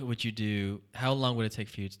long would it take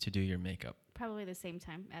for you to do your makeup? Probably the same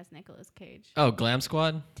time as Nicolas Cage. Oh, Glam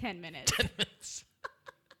Squad? 10 minutes. 10 minutes.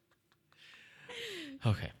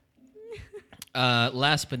 Okay.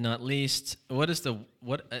 Last but not least,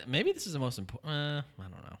 maybe this is the most important, I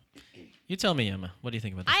don't know. You tell me, Emma. What do you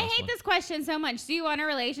think about this I last hate one? this question so much. Do you want a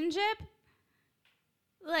relationship?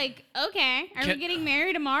 Like, okay. Are we getting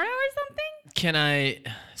married tomorrow or something? Can I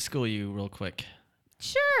school you real quick?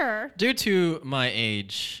 Sure. Due to my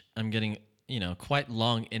age, I'm getting, quite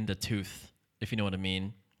long in the tooth, if you know what I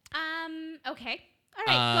mean. Okay. All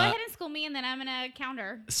right. Go ahead and school me, and then I'm gonna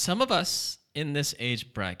counter. Some of us in this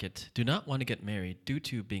age bracket do not want to get married due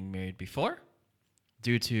to being married before,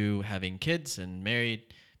 due to having kids and married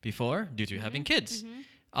before, due to having kids.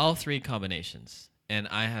 All three combinations. And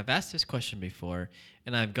I have asked this question before,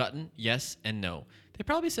 and I've gotten yes and no. They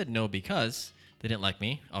probably said no because they didn't like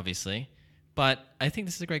me, obviously. But I think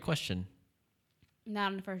this is a great question. Not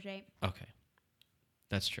on the first date. Okay.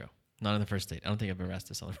 That's true. Not on the first date. I don't think I've ever asked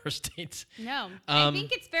this on the first dates. No. I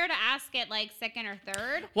think it's fair to ask it like second or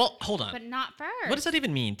third, Well, hold on. but not first. What does that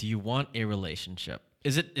even mean? Do you want a relationship?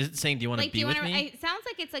 Is it saying, do you want to Like, be with me? It sounds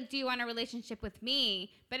like it's like, do you want a relationship with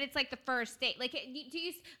me? But it's like the first date. Like, do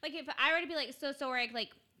you like if I were to be like, like,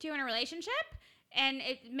 do you want a relationship? And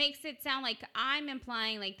it makes it sound like I'm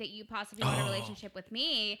implying like that you possibly want a relationship with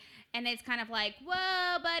me, and it's kind of like,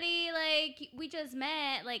 whoa, buddy, like we just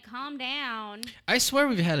met, like calm down. I swear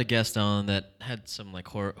we've had a guest on that had some like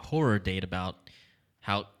horror date about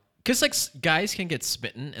how, because like guys can get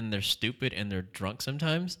smitten and they're stupid and they're drunk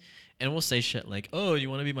sometimes, and we'll say shit like, oh, you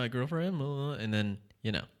want to be my girlfriend? And then,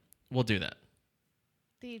 we'll do that.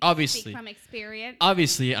 Do you Obviously. speak from experience.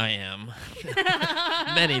 Obviously, I am.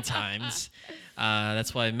 Many times.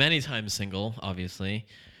 That's why many times single, obviously.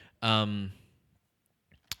 But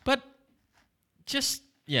just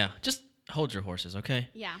hold your horses, okay?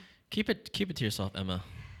 Yeah. Keep it to yourself, Emma.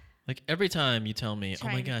 Like every time you tell me, oh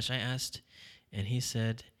my Trying. gosh, I asked, and he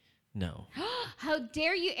said no. How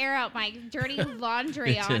dare you air out my dirty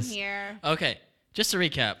laundry It on is. here? Okay, just to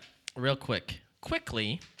recap, real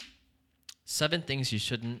quickly, 7 things you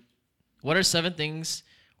shouldn't. What are 7 things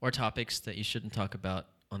or topics that you shouldn't talk about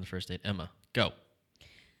on the first date? Emma, go.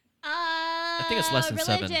 I think it's less than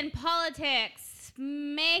 7. religion, politics,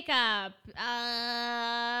 makeup,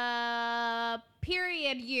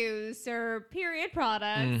 period use or period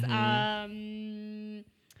products,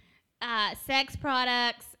 sex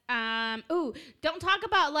products. Don't talk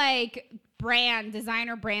about like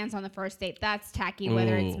designer brands on the first date. That's tacky,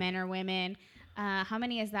 whether it's Ooh. men or women. How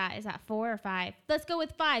many is that? Is that 4 or 5? Let's go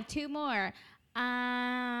with 5. 2 more.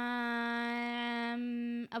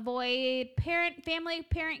 Avoid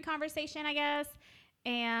parent conversation, I guess,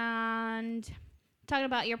 and talking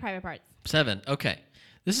about your private parts. 7. Okay.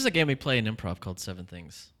 This is a game we play in improv called 7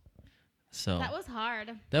 Things. So That was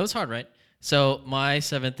hard. that was hard, right? So my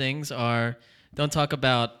 7 things are: don't talk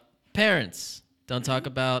about parents, don't talk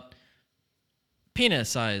about penis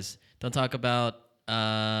size, don't talk about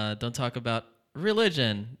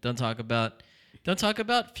religion, don't talk about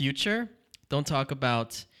future, don't talk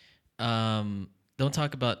about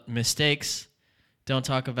mistakes, don't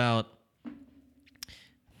talk about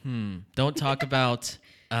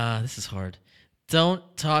this is hard. Don't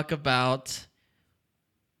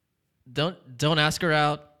ask her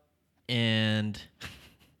out, and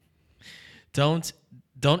don't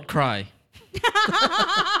cry.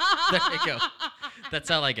 There you go.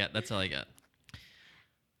 That's all I got.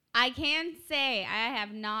 I can say I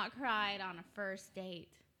have not cried on a first date.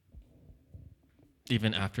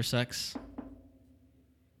 Even after sex?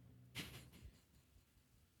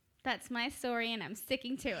 That's my story, and I'm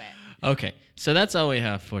sticking to it. Okay, so that's all we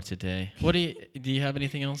have for today. What do you have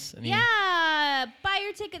anything else? Yeah, buy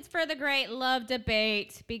your tickets for the Great Love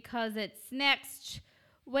Debate because it's next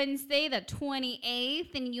Wednesday the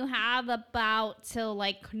 28th, and you have about till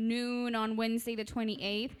like noon on Wednesday the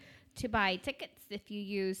 28th to buy tickets. If you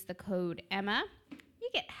use the code Emma, you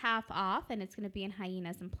get half off, and it's going to be in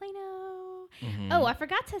Hyenas in Plano. Mm-hmm. Oh, I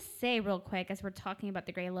forgot to say real quick as we're talking about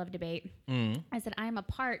the Great Love Debate. Mm. I said I am a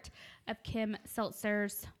part of Kim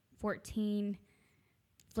Seltzer's 14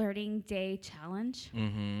 Flirting Day Challenge.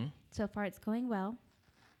 Mm-hmm. So far, it's going well.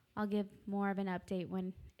 I'll give more of an update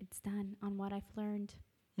when it's done on what I've learned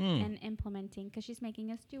and implementing, because she's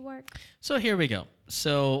making us do work. So here we go.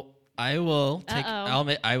 So I will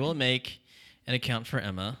Uh-oh. I will make an account for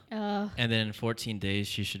Emma, Ugh. and then in 14 days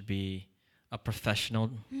she should be a professional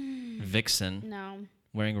vixen, No.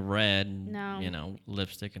 wearing red, and, No.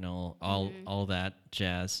 lipstick and all that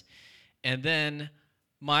jazz. And then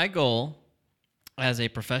my goal as a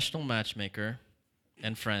professional matchmaker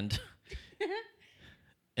and friend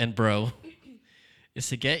and bro is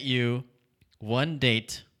to get you 1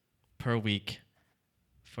 date per week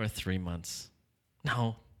for 3 months.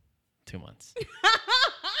 No, 2 months.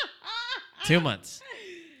 2 months.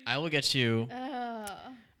 I will get you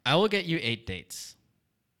 8 dates.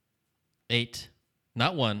 8.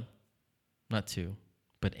 Not 1, not 2,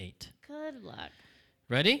 but 8. Good luck.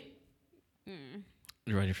 Ready? You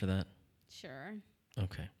ready for that? Sure.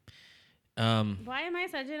 Okay. Why am I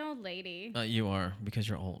such an old lady? You are, because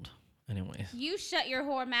you're old. Anyways. You shut your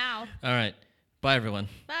whore mouth. All right. Bye, everyone.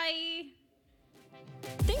 Bye.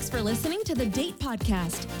 Thanks for listening to the Date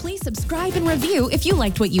Podcast. Please subscribe and review if you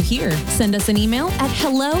liked what you hear. Send us an email at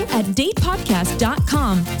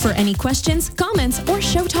hello@datepodcast.com for any questions, comments, or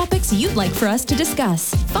show topics you'd like for us to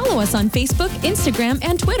discuss. Follow us on Facebook, Instagram,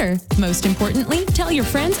 and Twitter. Most importantly, tell your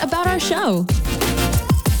friends about our show.